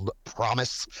so-called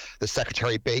promise that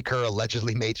Secretary Baker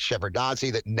allegedly made to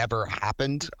Shevardnadze that never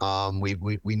happened.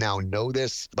 We now know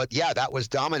this, but yeah, that was was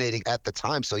dominating at the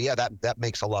time. So yeah, that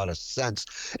makes a lot of sense.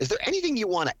 Is there anything you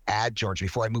want to add, George,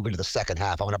 before I move into the second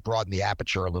half? I want to broaden the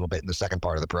aperture a little bit in the second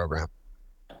part of the program.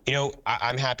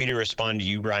 I'm happy to respond to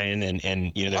you, Brian,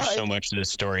 and there's so much to this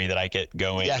story that I get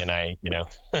going, and All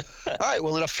right,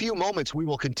 well, in a few moments, we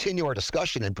will continue our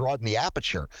discussion and broaden the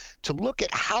aperture to look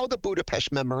at how the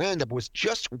Budapest Memorandum was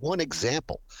just one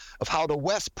example of how the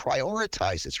West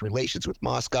prioritized its relations with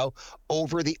Moscow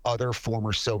over the other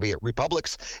former Soviet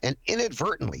republics and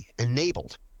inadvertently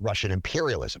enabled Russian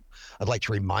imperialism. I'd like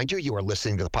to remind you, you are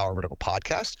listening to the Power Vertical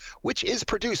podcast, which is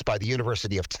produced by the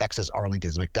University of Texas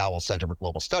Arlington's McDowell Center for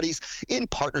Global Studies in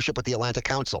partnership with the Atlantic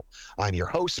Council. I'm your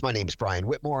host. My name is Brian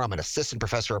Whitmore. I'm an assistant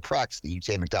professor of practice at the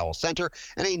UTA McDowell Center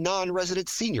and a non-resident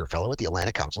senior fellow at the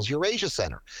Atlantic Council's Eurasia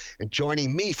Center. And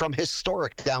joining me from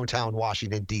historic downtown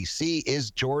Washington, D.C. is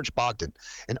George Bogdan,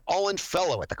 an Ullin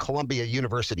Fellow at the Columbia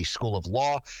University School of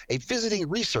Law, a visiting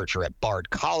researcher at Bard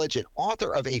College, and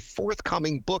author of a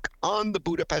forthcoming book on the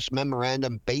Budapest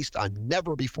Memorandum based on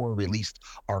never-before-released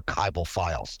archival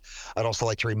files. I'd also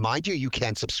like to remind you, you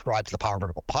can subscribe to the Power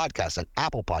Vertical podcast on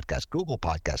Apple Podcasts, Google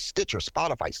Podcasts, Stitcher,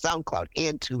 Spotify, SoundCloud,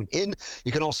 and TuneIn.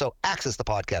 You can also access the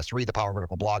podcast, read the Power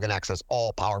Vertical blog, and access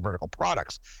all Power Vertical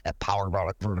products at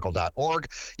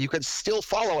powervertical.org. You can still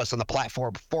follow us on the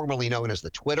platform formerly known as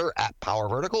the Twitter at Power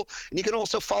Vertical, and you can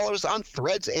also follow us on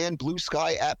Threads and Blue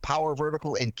Sky at Power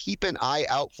Vertical, and keep an eye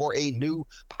out for a new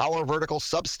Power Vertical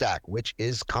Substack, which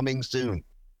is coming soon.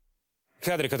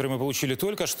 Кадры, которые мы получили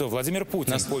только что, Владимир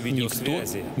Путин Нас по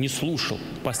видеосвязи. никто не слушал.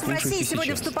 В Послушайте России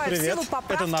сегодня сейчас. вступают в силу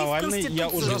поправки это Навальный. в Я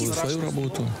Конституцию. уже Делаю свою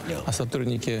работу, а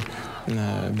сотрудники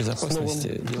С безопасности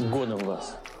Новым делают. годом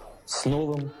вас! С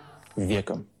Новым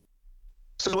веком!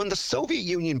 So when the Soviet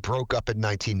Union broke up in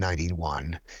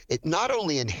 1991, it not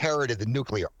only inherited the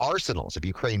nuclear arsenals of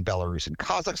Ukraine, Belarus, and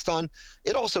Kazakhstan,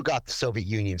 it also got the Soviet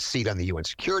Union's seat on the UN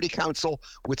Security Council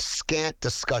with scant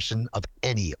discussion of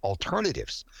any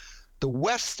alternatives. The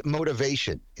West's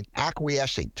motivation in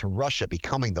acquiescing to Russia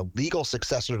becoming the legal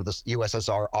successor to the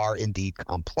USSR are indeed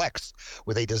complex,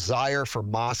 with a desire for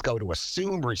Moscow to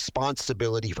assume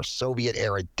responsibility for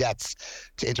Soviet-era debts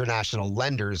to international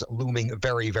lenders looming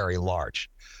very, very large.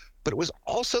 But it was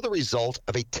also the result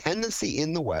of a tendency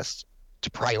in the West to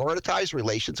prioritize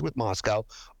relations with Moscow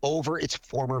over its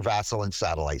former vassal and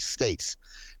satellite states.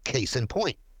 Case in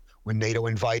point, when NATO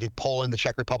invited Poland, the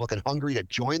Czech Republic, and Hungary to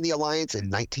join the alliance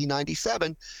in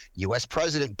 1997, U.S.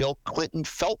 President Bill Clinton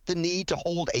felt the need to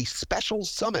hold a special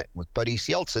summit with Boris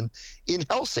Yeltsin in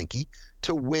Helsinki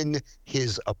to win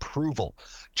his approval.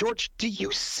 George, do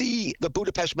you see the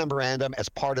Budapest Memorandum as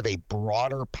part of a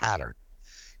broader pattern?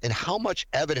 And how much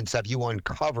evidence have you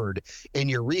uncovered in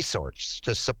your research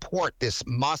to support this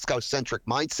Moscow-centric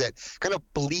mindset kind of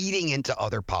bleeding into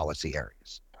other policy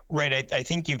areas? Right. I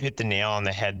think you've hit the nail on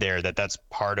the head there, that's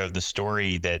part of the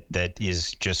story that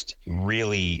is just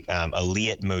really a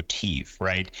leitmotif,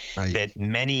 right? That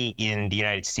many in the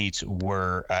United States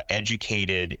were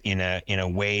educated in a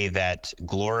way that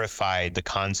glorified the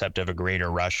concept of a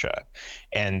greater Russia,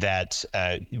 and that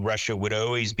Russia would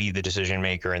always be the decision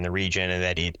maker in the region, and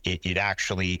that it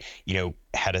actually,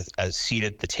 had a seat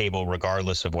at the table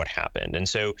regardless of what happened. And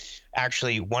so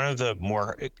actually one of the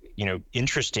more,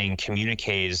 interesting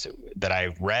communiques that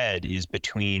I've read is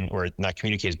between, or not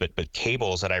communiques, but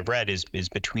cables that I've read is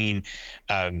between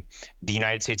the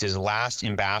United States' last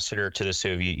ambassador to the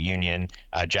Soviet Union,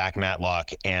 Jack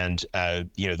Matlock, and,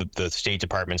 the State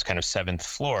Department's kind of seventh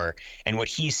floor. And what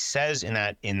he says in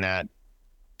that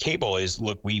cable is,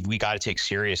 look, we got to take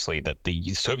seriously that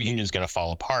the Soviet Union is going to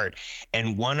fall apart.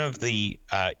 And one of the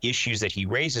issues that he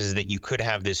raises is that you could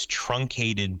have this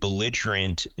truncated,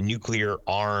 belligerent,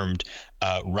 nuclear-armed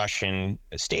Russian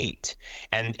state.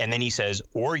 And then he says,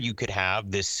 or you could have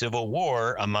this civil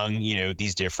war among,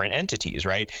 these different entities,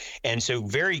 right? And so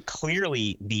very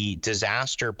clearly the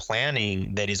disaster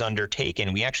planning that is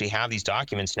undertaken, we actually have these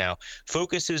documents now,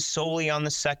 focuses solely on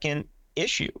the second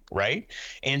issue, right?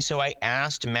 And so I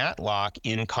asked Matlock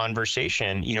in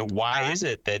conversation, why is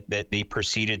it that they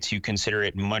proceeded to consider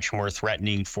it much more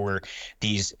threatening for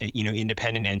these,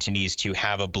 independent entities to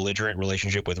have a belligerent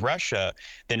relationship with Russia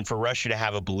than for Russia to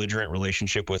have a belligerent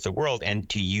relationship with the world and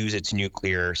to use its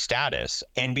nuclear status?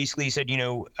 And basically he said,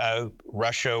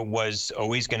 Russia was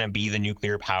always going to be the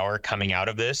nuclear power coming out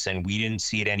of this, and we didn't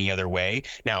see it any other way.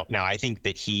 Now I think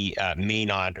that he may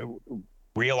not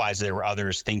realize there were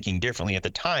others thinking differently at the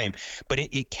time, but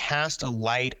it cast a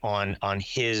light on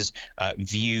his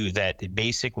view that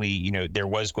basically, you know, there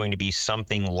was going to be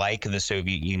something like the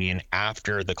Soviet Union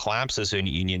after the collapse of the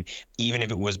Soviet Union, even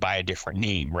if it was by a different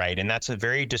name, right? And that's a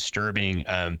very disturbing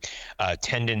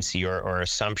tendency or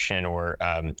assumption or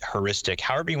heuristic,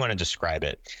 however you want to describe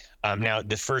it. Now,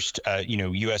 the first,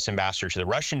 U.S. ambassador to the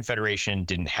Russian Federation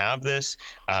didn't have this.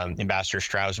 Ambassador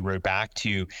Strauss wrote back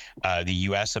to the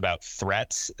U.S. about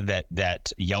threats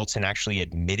that Yeltsin actually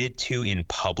admitted to in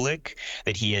public,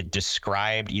 that he had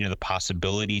described, you know, the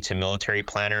possibility to military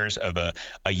planners of a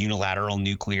unilateral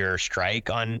nuclear strike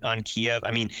on Kiev.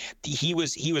 I mean, he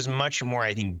was much more,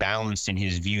 I think, balanced in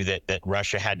his view that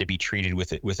Russia had to be treated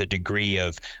with a degree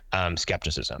of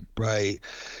skepticism. Right.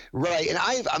 And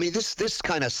I mean, this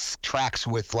kind of tracks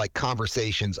with like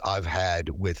conversations I've had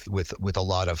with a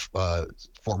lot of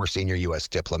former senior U.S.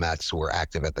 diplomats who were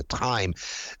active at the time,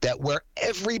 that where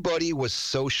everybody was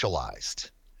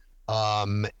socialized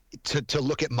to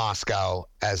look at Moscow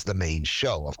as the main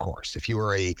show. Of course, if you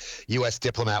were a U.S.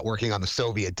 diplomat working on the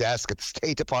Soviet desk at the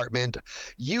State Department,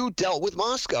 you dealt with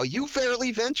Moscow. You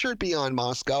rarely ventured beyond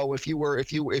Moscow if you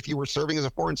were serving as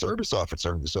a foreign service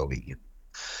officer in the Soviet Union.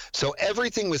 So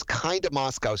everything was kind of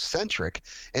Moscow-centric.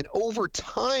 And over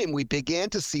time, we began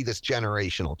to see this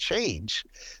generational change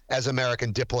as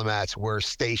American diplomats were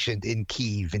stationed in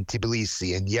Kyiv, in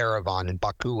Tbilisi, in Yerevan, in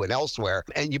Baku, and elsewhere.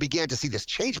 And you began to see this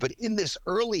change. But in this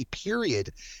early period,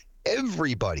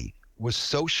 everybody was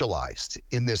socialized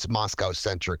in this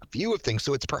Moscow-centric view of things.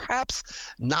 So it's perhaps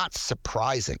not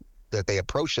surprising that they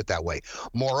approached it that way.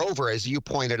 Moreover, as you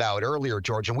pointed out earlier,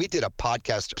 George, and we did a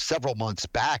podcast several months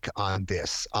back on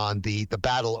this, on the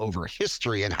battle over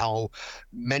history and how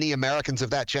many Americans of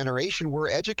that generation were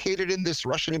educated in this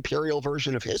Russian imperial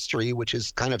version of history, which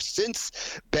has kind of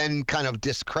since been kind of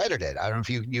discredited. I don't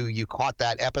know if you caught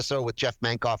that episode with Jeff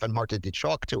Mankoff and Marta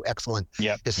Dichok, two excellent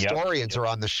historians are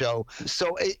on the show.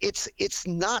 So it's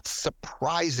not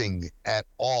surprising at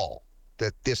all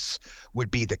that this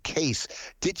would be the case.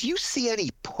 Did you see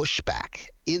any pushback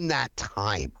in that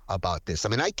time about this? I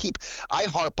mean, I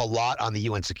harp a lot on the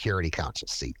UN Security Council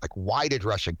seat. Like, why did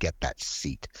Russia get that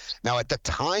seat? Now, at the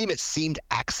time, it seemed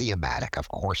axiomatic. Of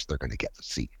course, they're going to get the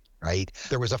seat. Right.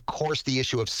 There was, of course, the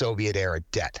issue of Soviet-era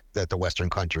debt that the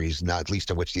Western countries, not least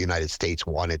of which the United States,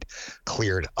 wanted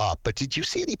cleared up. But did you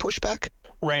see any pushback?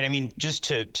 Right. I mean, just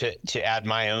to add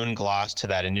my own gloss to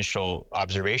that initial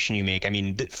observation you make, I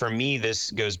mean, for me,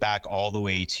 this goes back all the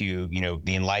way to, you know,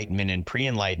 the Enlightenment and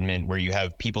pre-Enlightenment, where you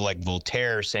have people like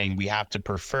Voltaire saying we have to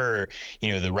prefer,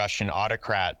 you know, the Russian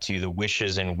autocrat to the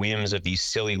wishes and whims of these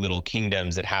silly little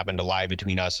kingdoms that happen to lie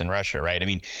between us and Russia. Right. I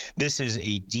mean, this is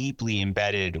a deeply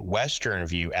embedded Western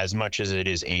view as much as it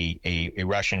is a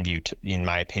Russian view, in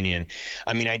my opinion.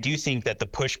 I mean, I do think that the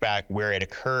pushback where it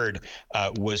occurred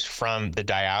was from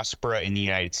the diaspora in the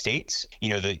United States. You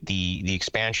know, the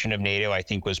expansion of NATO, I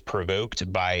think, was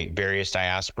provoked by various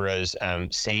diasporas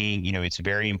saying, you know, it's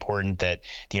very important that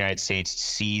the United States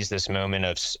seize this moment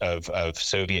of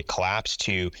Soviet collapse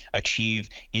to achieve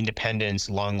independence,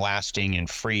 long-lasting and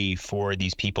free for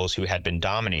these peoples who had been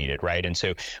dominated, right? And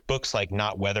so books like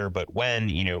Not Whether But When,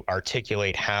 you know,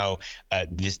 articulate how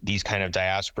these kind of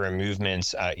diaspora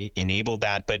movements enabled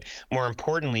that. But more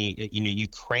importantly, you know,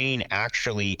 Ukraine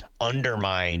actually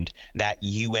undermined that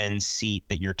UN seat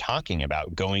that you're talking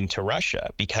about going to Russia,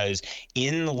 because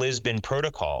in the Lisbon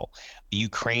Protocol,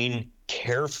 Ukraine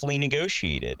carefully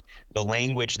negotiated the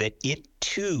language that it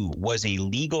too was a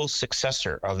legal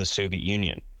successor of the Soviet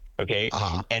Union. Okay.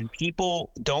 And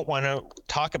people don't want to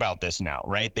talk about this now,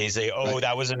 right? They say, oh,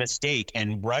 that was a mistake.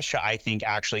 And Russia, I think,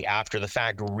 actually, after the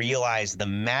fact, realized the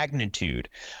magnitude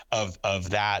of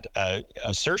that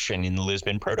assertion in the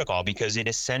Lisbon Protocol, because it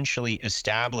essentially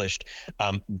established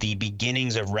the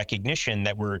beginnings of recognition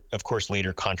that were, of course,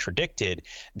 later contradicted,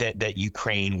 that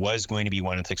Ukraine was going to be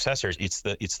one of the successors. It's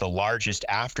the largest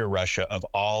after Russia of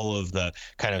all of the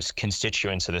kind of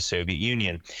constituents of the Soviet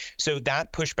Union. So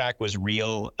that pushback was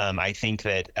real. I think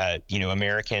that,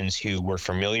 Americans who were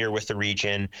familiar with the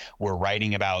region were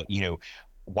writing about,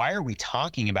 why are we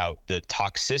talking about the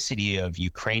toxicity of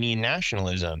Ukrainian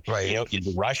nationalism? Right.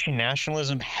 Is Russian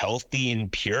nationalism healthy and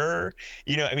pure?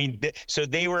 So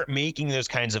they were making those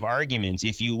kinds of arguments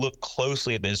if you look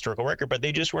closely at the historical record, but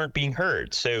they just weren't being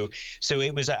heard. So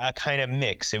it was a kind of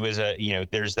mix. It was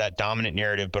there's that dominant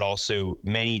narrative, but also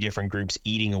many different groups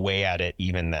eating away at it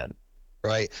even then.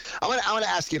 Right. I want to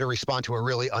ask you to respond to a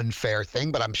really unfair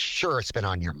thing, but I'm sure it's been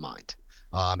on your mind.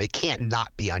 It can't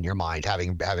not be on your mind,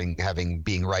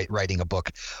 writing a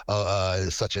book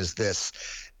such as this.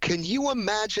 Can you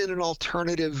imagine an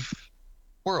alternative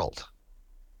world?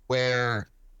 where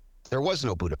there was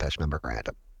no Budapest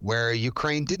Memorandum, where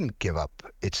Ukraine didn't give up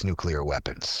its nuclear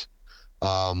weapons,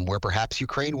 where perhaps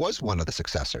Ukraine was one of the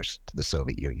successors to the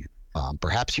Soviet Union.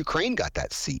 Perhaps Ukraine got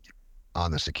that seat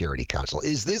on the Security Council.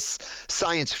 Is this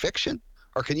science fiction,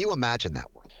 or can you imagine that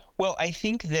one? Well, I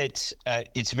think that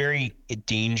it's very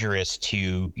dangerous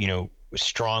to,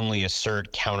 strongly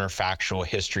assert counterfactual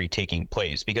history taking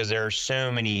place because there are so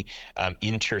many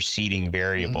interceding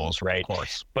variables, right? Of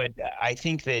course. But I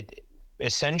think that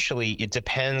essentially it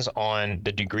depends on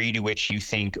the degree to which you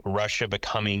think Russia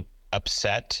becoming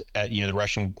upset, the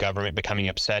Russian government becoming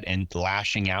upset and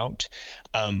lashing out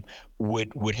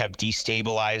would have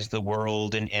destabilized the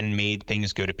world and made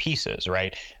things go to pieces,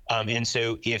 right? And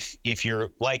so if you're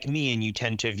like me and you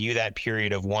tend to view that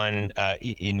period of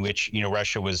in which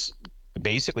Russia was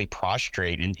basically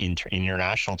prostrate in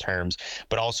international terms,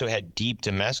 but also had deep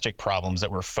domestic problems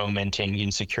that were fomenting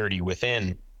insecurity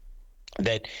within,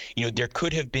 that there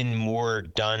could have been more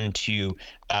done to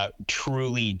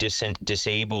truly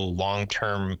disable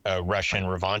long-term Russian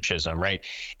revanchism, right?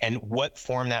 And what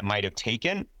form that might have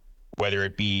taken, whether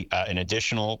it be an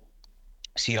additional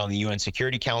seat on the UN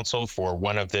Security Council for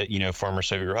one of the former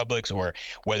Soviet republics, or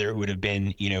whether it would have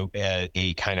been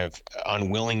a kind of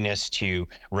unwillingness to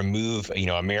remove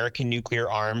American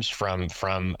nuclear arms from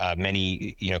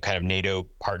many kind of NATO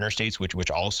partner states,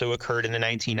 which also occurred in the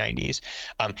 1990s.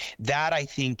 That I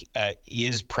think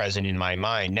is present in my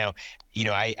mind now.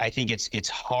 I think it's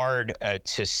hard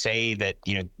to say that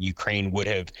Ukraine would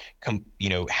have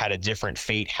had a different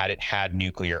fate had it had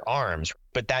nuclear arms.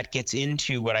 But that gets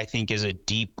into what I think is a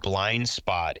deep blind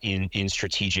spot in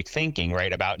strategic thinking,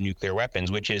 right, about nuclear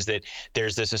weapons, which is that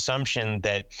there's this assumption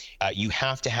that you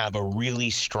have to have a really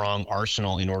strong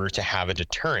arsenal in order to have a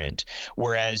deterrent,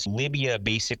 whereas Libya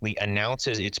basically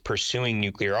announces it's pursuing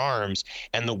nuclear arms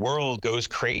and the world goes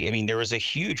crazy. I mean, there was a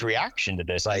huge reaction to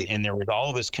this, right? And there was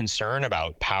all this concern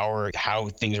about power, how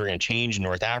things were going to change in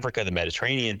North Africa, the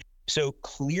Mediterranean. So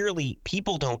clearly,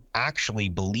 people don't actually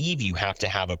believe you have to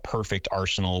have a perfect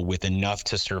arsenal with enough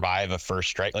to survive a first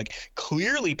strike. Like,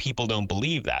 clearly, people don't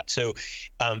believe that. So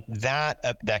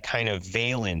that kind of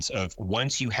valence of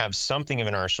once you have something of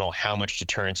an arsenal, how much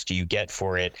deterrence do you get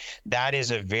for it? That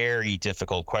is a very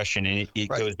difficult question. And it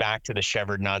Right. goes back to the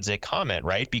Shevardnadze comment,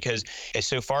 right? Because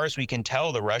so far as we can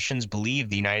tell, the Russians believe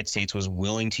the United States was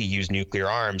willing to use nuclear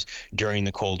arms during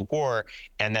the Cold War,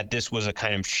 and that this was a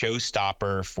kind of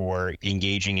showstopper for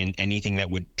engaging in anything that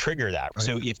would trigger that. Right.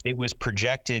 So if it was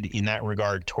projected in that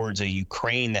regard towards a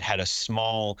Ukraine that had a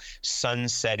small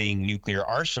sunsetting nuclear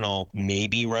arsenal,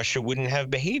 maybe Russia wouldn't have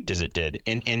behaved as it did.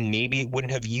 And maybe it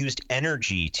wouldn't have used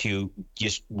energy to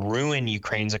just ruin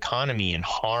Ukraine's economy and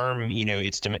harm,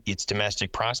 its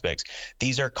domestic prospects.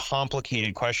 These are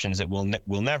complicated questions that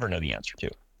we'll never know the answer to.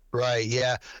 Right.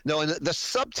 Yeah. No, and the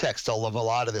subtext of a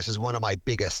lot of this is one of my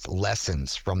biggest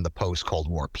lessons from the post-Cold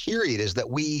War period is that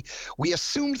we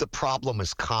assumed the problem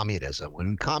was communism.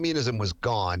 When communism was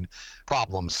gone,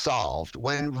 problem solved,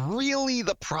 when really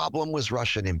the problem was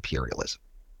Russian imperialism.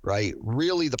 Right?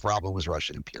 Really, the problem was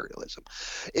Russian imperialism.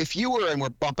 If you were, and we're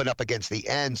bumping up against the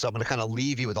end, so I'm going to kind of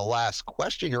leave you with a last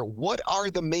question here. What are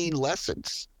the main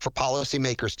lessons for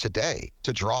policymakers today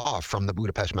to draw from the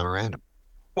Budapest Memorandum?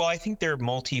 Well, I think they're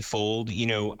multifold.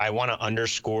 I want to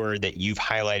underscore that you've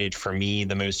highlighted for me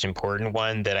the most important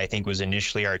one that I think was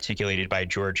initially articulated by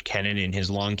George Kennan in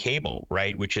his Long Cable,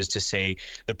 right? Which is to say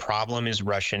the problem is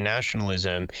Russian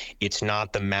nationalism. It's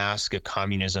not the mask of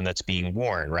communism that's being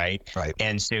worn, right? Right.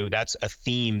 And so that's a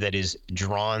theme that is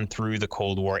drawn through the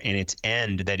Cold War and its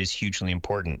end that is hugely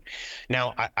important.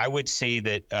 Now, I would say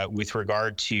that with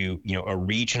regard to, a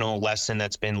regional lesson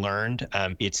that's been learned,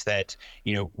 it's that,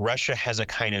 Russia has a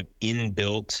kind of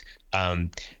inbuilt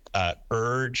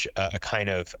urge, a kind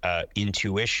of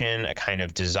intuition, a kind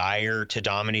of desire to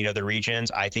dominate other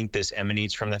regions. I think this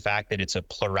emanates from the fact that it's a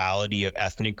plurality of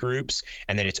ethnic groups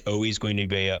and that it's always going to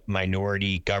be a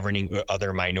minority governing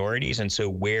other minorities. And so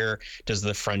where does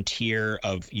the frontier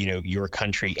of, your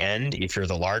country end? If you're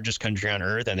the largest country on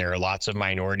earth and there are lots of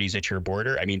minorities at your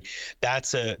border, I mean,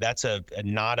 that's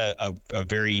not a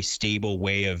very stable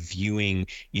way of viewing,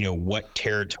 what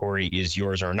territory is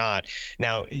yours or not.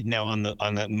 Now on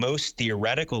the most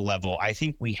theoretical level, I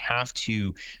think we have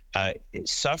to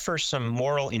suffer some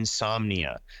moral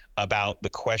insomnia about the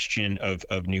question of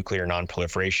nuclear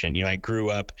nonproliferation. I grew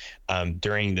up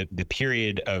during the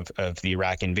period of the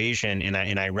Iraq invasion,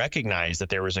 and I recognized that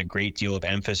there was a great deal of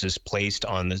emphasis placed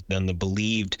on the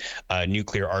believed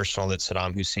nuclear arsenal that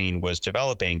Saddam Hussein was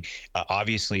developing.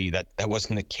 Obviously, that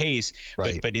wasn't the case.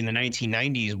 Right. But in the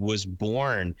 1990s was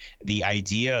born the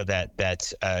idea that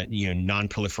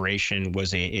nonproliferation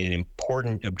was an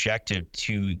important objective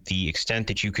to the extent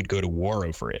that you could go to war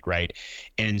over it, right?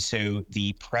 And so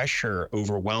the pressure,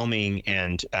 overwhelming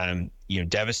and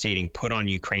devastating, put on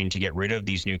Ukraine to get rid of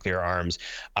these nuclear arms,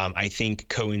 I think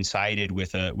coincided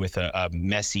with a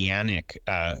messianic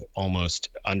almost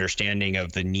understanding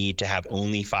of the need to have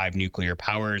only 5 nuclear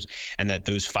powers, and that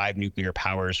those 5 nuclear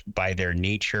powers, by their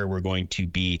nature, were going to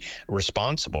be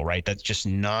responsible, right? That's just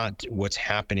not what's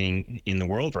happening in the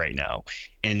world right now.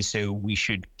 And so we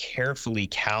should carefully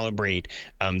calibrate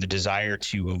the desire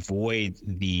to avoid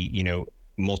the,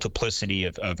 multiplicity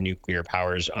of nuclear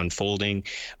powers unfolding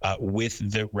with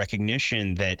the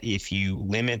recognition that if you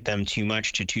limit them too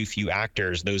much to too few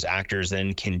actors, those actors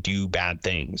then can do bad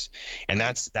things. And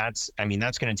that's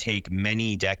going to take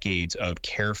many decades of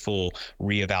careful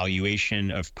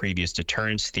reevaluation of previous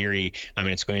deterrence theory.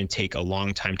 It's going to take a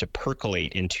long time to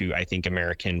percolate into, I think,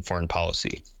 American foreign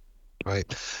policy. Right.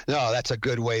 No, that's a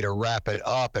good way to wrap it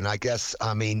up. And I guess,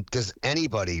 does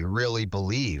anybody really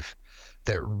believe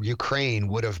that Ukraine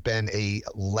would have been a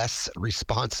less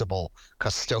responsible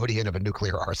custodian of a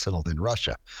nuclear arsenal than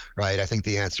Russia, right? I think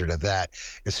the answer to that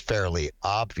is fairly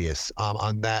obvious.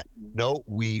 On that note,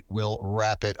 we will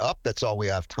wrap it up. That's all we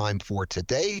have time for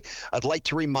today. I'd like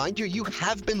to remind you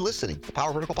have been listening to the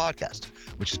Power Vertical Podcast,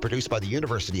 which is produced by the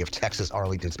University of Texas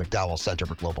Arlington's McDowell Center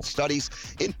for Global Studies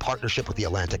in partnership with the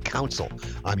Atlantic Council.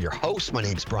 I'm your host. My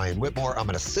name's Brian Whitmore. I'm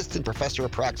an assistant professor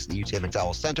of practice at the UT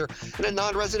McDowell Center and a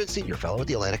non-resident senior fellow at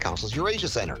the Atlantic Council's Eurasia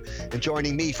Center. And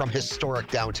joining me from historic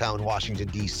downtown Washington,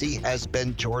 D.C. has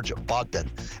been George Bogdan,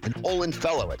 an Olin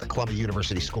Fellow at the Columbia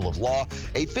University School of Law,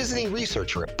 a visiting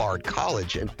researcher at Bard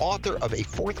College, and author of a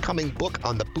forthcoming book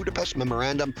on the Budapest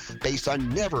Memorandum based on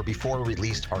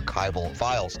never-before-released archival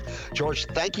files. George,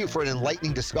 thank you for an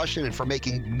enlightening discussion and for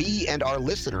making me and our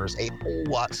listeners a whole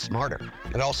lot smarter.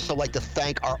 I'd also like to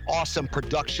thank our awesome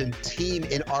production team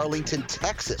in Arlington,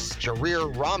 Texas.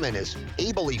 Jarir Rahman is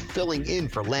ably filling in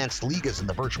for Lance Ligas in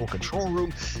the virtual control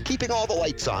room, keeping all the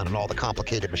lights on and all the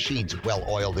complicated machines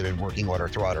well-oiled and in working order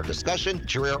throughout our discussion.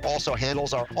 Jarir also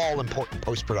handles our all-important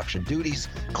post-production duties,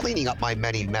 cleaning up my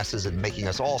many messes and making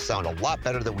us all sound a lot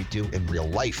better than we do in real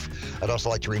life. I'd also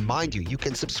like to remind you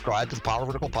can subscribe to the Power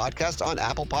Vertical Podcast on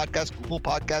Apple Podcasts, Google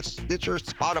Podcasts, Stitcher,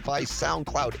 Spotify,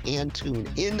 SoundCloud, and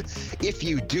TuneIn. If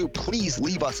you do, please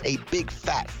leave us a big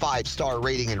fat 5-star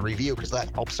rating and review, because that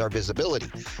helps our visibility.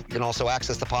 You can also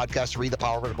access the podcast, read the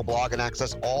Power Vertical blog, and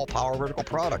access all Power Vertical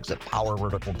products at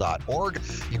powervertical.org.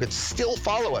 You can still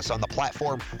follow us on the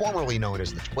platform formerly known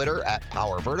as the Twitter at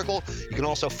Power Vertical. You can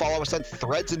also follow us on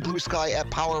Threads and Blue Sky at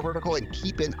Power Vertical, and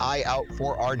keep an eye out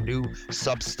for our new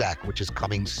Substack, which is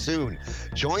coming soon.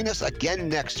 Join us again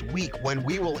next week when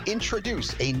we will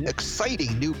introduce an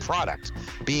exciting new product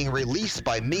being released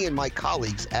by me and my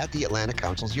colleagues at the Atlantic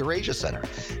Council's Eurasia Center.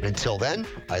 And until then,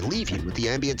 I leave you with the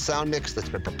ambient sound mix that's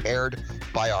been prepared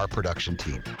by our production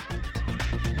team.